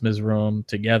Memphis Mizraim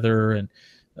together, and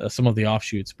some of the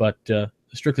offshoots. But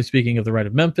strictly speaking of the Rite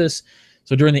of Memphis,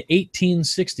 so during the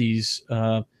 1860s,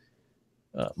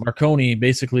 Marconi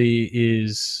basically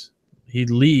he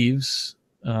leaves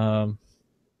after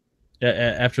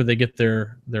they get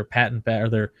their patent back,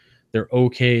 or they're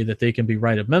okay that they can be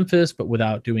Rite of Memphis, but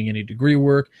without doing any degree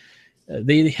work.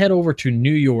 They head over to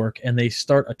New York, and they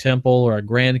start a temple or a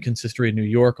grand consistory in New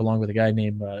York, along with a guy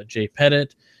named J.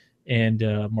 Pettit and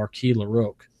Marquis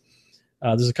LaRocque.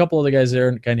 There's a couple other guys there,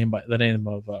 a guy named by the name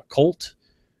of Colt,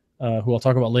 who I'll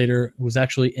talk about later, who was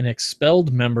actually an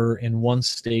expelled member in one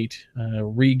state,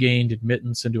 regained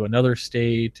admittance into another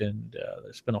state, and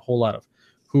there's been a whole lot of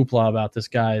hoopla about this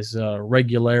guy's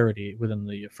regularity within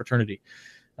the fraternity.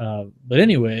 But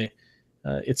anyway,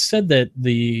 it's said that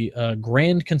the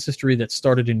grand consistory that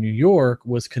started in New York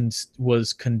was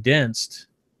condensed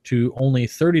to only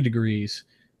 30 degrees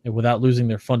and without losing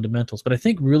their fundamentals. But I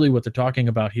think really what they're talking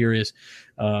about here is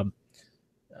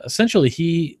essentially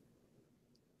he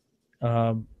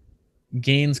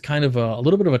gains kind of a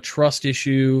little bit of a trust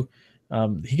issue.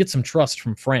 He gets some trust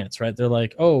from France, right? They're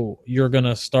like, "Oh, you're going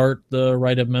to start the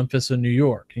Rite of Memphis in New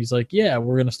York." And he's like, "Yeah,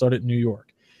 we're going to start it in New York."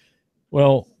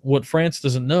 Well, what France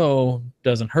doesn't know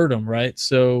doesn't hurt him, right?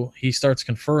 So he starts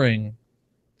conferring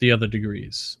the other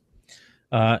degrees.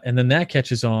 And then that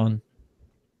catches on.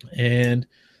 And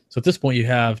so at this point, you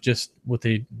have just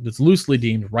that's loosely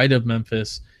deemed Rite of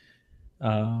Memphis.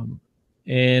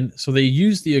 And so they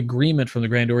use the agreement from the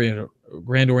Grand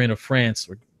Orient of France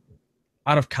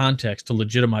out of context to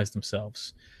legitimize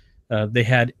themselves. They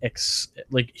had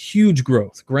huge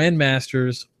growth.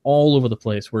 Grandmasters all over the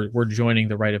place were joining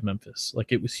the Rite of Memphis.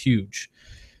 Like, it was huge.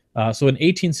 So in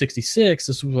 1866,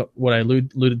 this is what I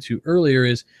alluded to earlier,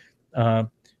 is the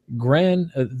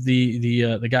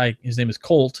guy, his name is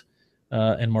Colt,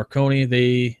 and Marconi.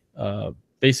 They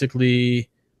basically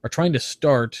are trying to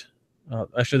start.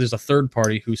 Actually, there's a third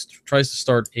party who tries to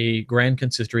start a grand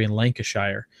consistory in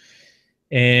Lancashire,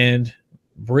 and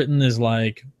Britain is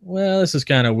like, "Well, this is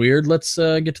kind of weird. Let's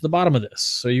get to the bottom of this.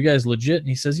 So you guys legit?" And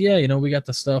he says, "Yeah, we got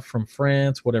the stuff from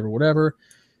France, whatever."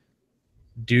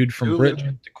 Dude from Britain. Too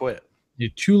legit to quit. You're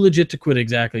too legit to quit,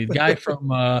 exactly. The guy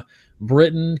from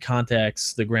Britain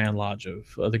contacts the Grand Lodge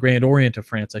of the Grand Orient of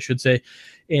France, I should say.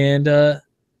 And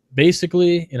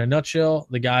basically, in a nutshell,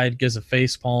 the guy gives a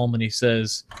face palm and he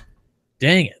says,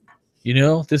 "Dang it.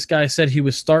 This guy said he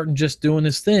was starting just doing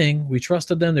his thing. We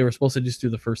trusted them. They were supposed to just do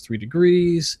the first 3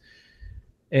 degrees.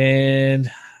 And,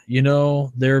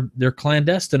 they're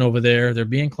clandestine over there. They're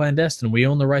being clandestine. We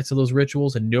own the rights of those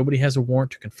rituals, and nobody has a warrant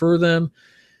to confer them.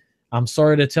 I'm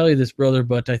sorry to tell you this, brother,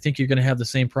 but I think you're going to have the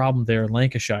same problem there in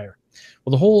Lancashire."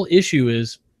 Well, the whole issue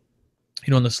is,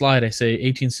 on the slide, I say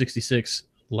 1866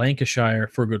 Lancashire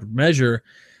for good measure.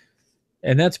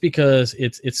 And that's because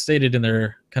it's stated in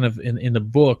their kind of in the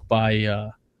book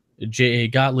by J.A.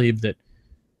 Gottlieb that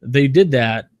they did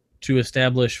that to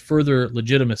establish further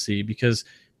legitimacy, because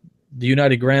the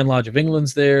United Grand Lodge of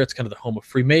England's there. It's kind of the home of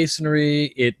Freemasonry.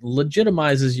 It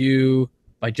legitimizes you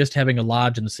by just having a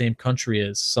lodge in the same country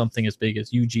as something as big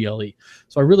as UGLE.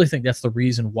 So I really think that's the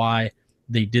reason why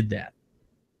they did that.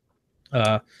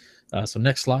 So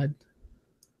next slide.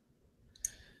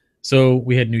 So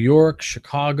we had New York,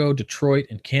 Chicago, Detroit,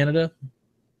 and Canada.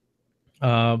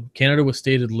 Canada was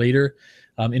stated later.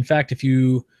 In fact, if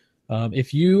you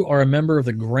are a member of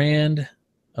the Grand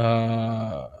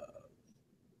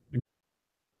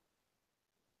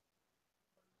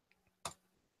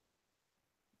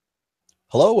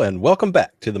Hello and welcome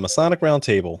back to the Masonic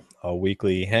Roundtable, a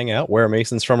weekly hangout where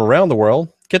Masons from around the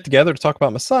world get together to talk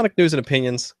about Masonic news and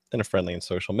opinions in a friendly and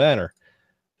social manner.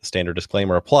 The standard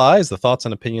disclaimer applies. The thoughts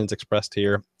and opinions expressed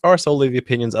here are solely the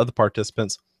opinions of the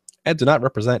participants and do not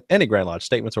represent any Grand Lodge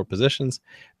statements or positions.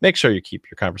 Make sure you keep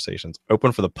your conversations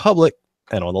open for the public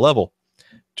and on the level.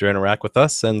 To interact with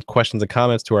us, send questions and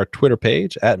comments to our Twitter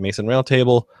page at Mason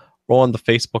Roundtable or on the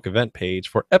Facebook event page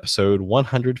for episode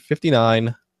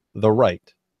 159, The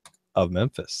Rite of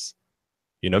Memphis.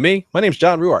 You know me. My name's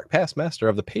John Ruark, past master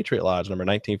of the Patriot Lodge number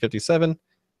 1957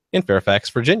 in Fairfax,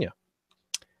 Virginia.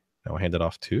 Now I'll hand it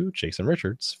off to Jason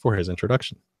Richards for his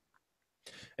introduction.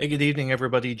 Hey, good evening,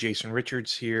 everybody. Jason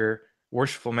Richards here,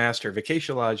 Worshipful Master of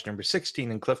Acacia Lodge number 16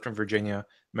 in Clifton, Virginia,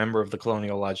 member of the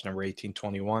Colonial Lodge number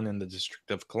 1821 in the District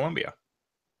of Columbia.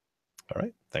 All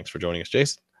right. Thanks for joining us,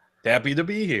 Jason. Happy to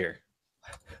be here.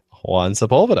 Juan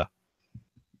Sepulveda.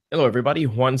 Hello, everybody.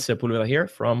 Juan Sepulveda here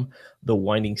from the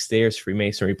Winding Stairs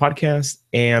Freemasonry podcast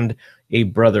and a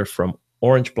brother from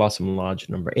Orange Blossom Lodge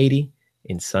number 80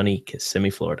 in sunny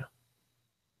Kissimmee, Florida.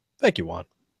 Thank you, Juan.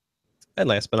 And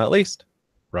last but not least,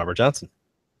 Robert Johnson.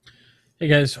 Hey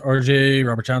guys, RJ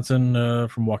Robert Johnson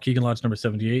from Waukegan Lodge number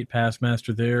 78, past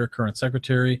master there, current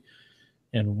secretary,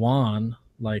 and Juan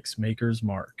likes Maker's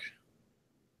Mark.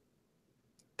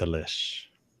 Delish.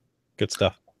 Good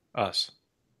stuff. Us.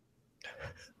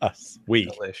 We.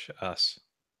 Delish. Us.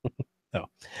 No.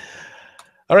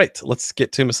 All right, let's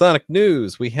get to Masonic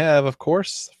news. We have, of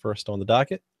course, first on the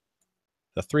docket,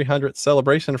 the 300th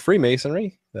celebration of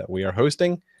Freemasonry that we are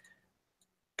hosting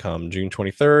come June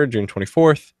 23rd, June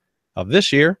 24th of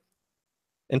this year,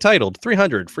 entitled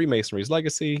 300 Freemasonry's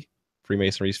Legacy,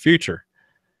 Freemasonry's Future.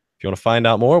 If you want to find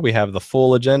out more, we have the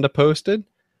full agenda posted,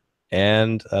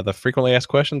 and the frequently asked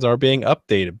questions are being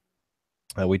updated.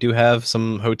 We do have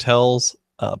some hotels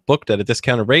booked at a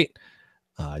discounted rate.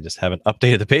 I just haven't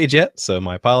updated the page yet, so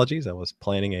my apologies. I was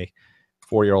planning a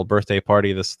 4-year-old birthday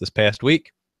party this past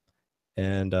week,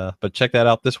 and but check that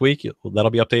out this week. That'll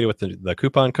be updated with the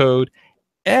coupon code.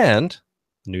 And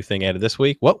new thing added this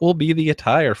week: what will be the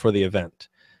attire for the event?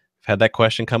 I've had that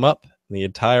question come up. The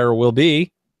attire will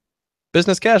be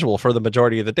business casual for the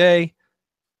majority of the day,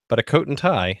 but a coat and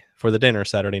tie for the dinner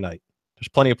Saturday night. There's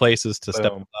plenty of places to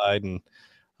step aside and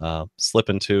slip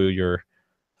into your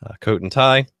coat and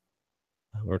tie.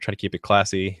 We're trying to keep it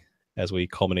classy as we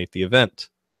culminate the event.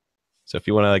 So if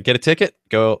you want to get a ticket,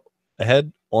 go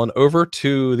ahead on over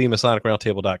to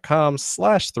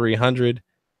theMasonicRoundtable.com/300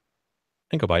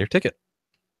 and go buy your ticket.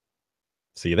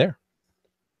 See you there.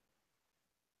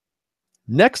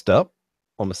 Next up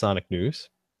on Masonic News,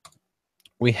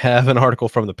 we have an article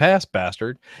from the Past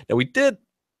Bastard. Now, we did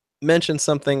mention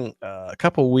something a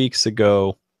couple weeks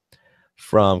ago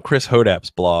from Chris Hodap's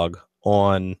blog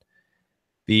on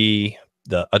the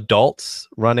adults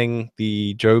running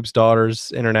the Job's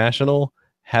Daughters International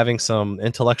having some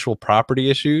intellectual property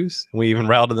issues. We even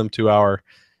routed them to our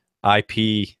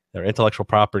IP, their intellectual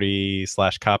property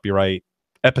 / copyright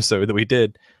episode that we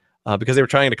did because they were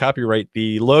trying to copyright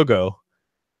the logo.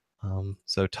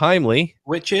 So timely,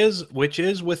 Which is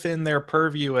within their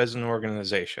purview as an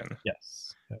organization.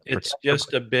 yes. It's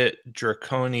just a bit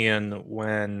draconian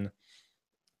when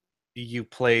you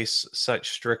place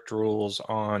such strict rules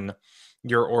on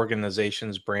your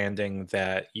organization's branding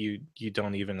that you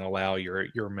don't even allow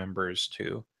your members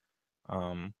to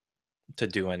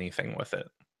do anything with it.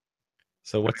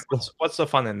 So What's the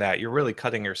fun in that? You're really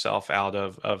cutting yourself out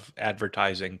of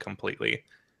advertising completely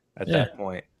at that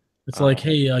point. It's like,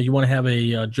 hey, you want to have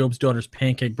a Job's Daughters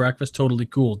pancake breakfast? Totally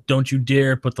cool. Don't you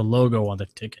dare put the logo on the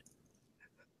ticket.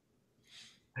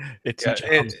 it's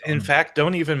In fact,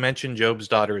 don't even mention Job's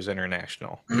Daughters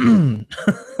International.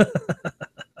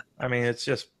 I mean, it's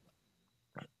just...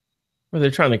 Well, they're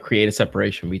trying to create a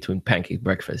separation between pancake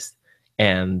breakfast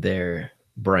and their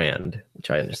brand,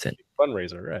 which I understand.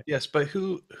 Fundraiser, right? Yes, but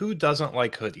who doesn't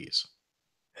like hoodies?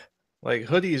 Like,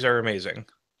 hoodies are amazing.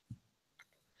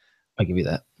 I'll give you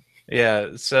that.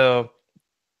 Yeah, so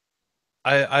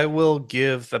I will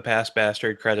give the Past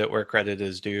Bastard credit where credit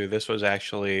is due. This was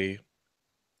actually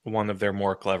one of their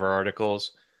more clever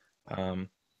articles.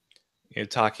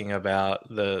 Talking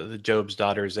about the Job's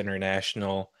Daughters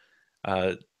International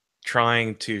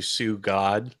trying to sue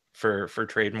God for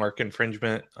trademark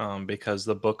infringement because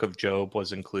the book of Job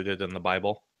was included in the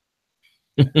Bible.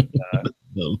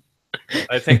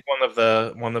 I think one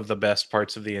of the best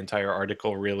parts of the entire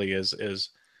article really is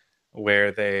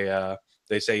where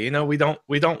they say, you know, we don't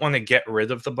want to get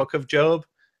rid of the Book of Job.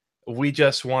 We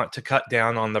just want to cut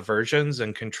down on the versions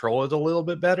and control it a little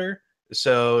bit better.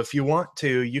 So if you want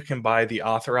to, you can buy the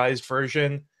authorized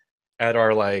version at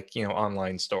our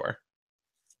online store.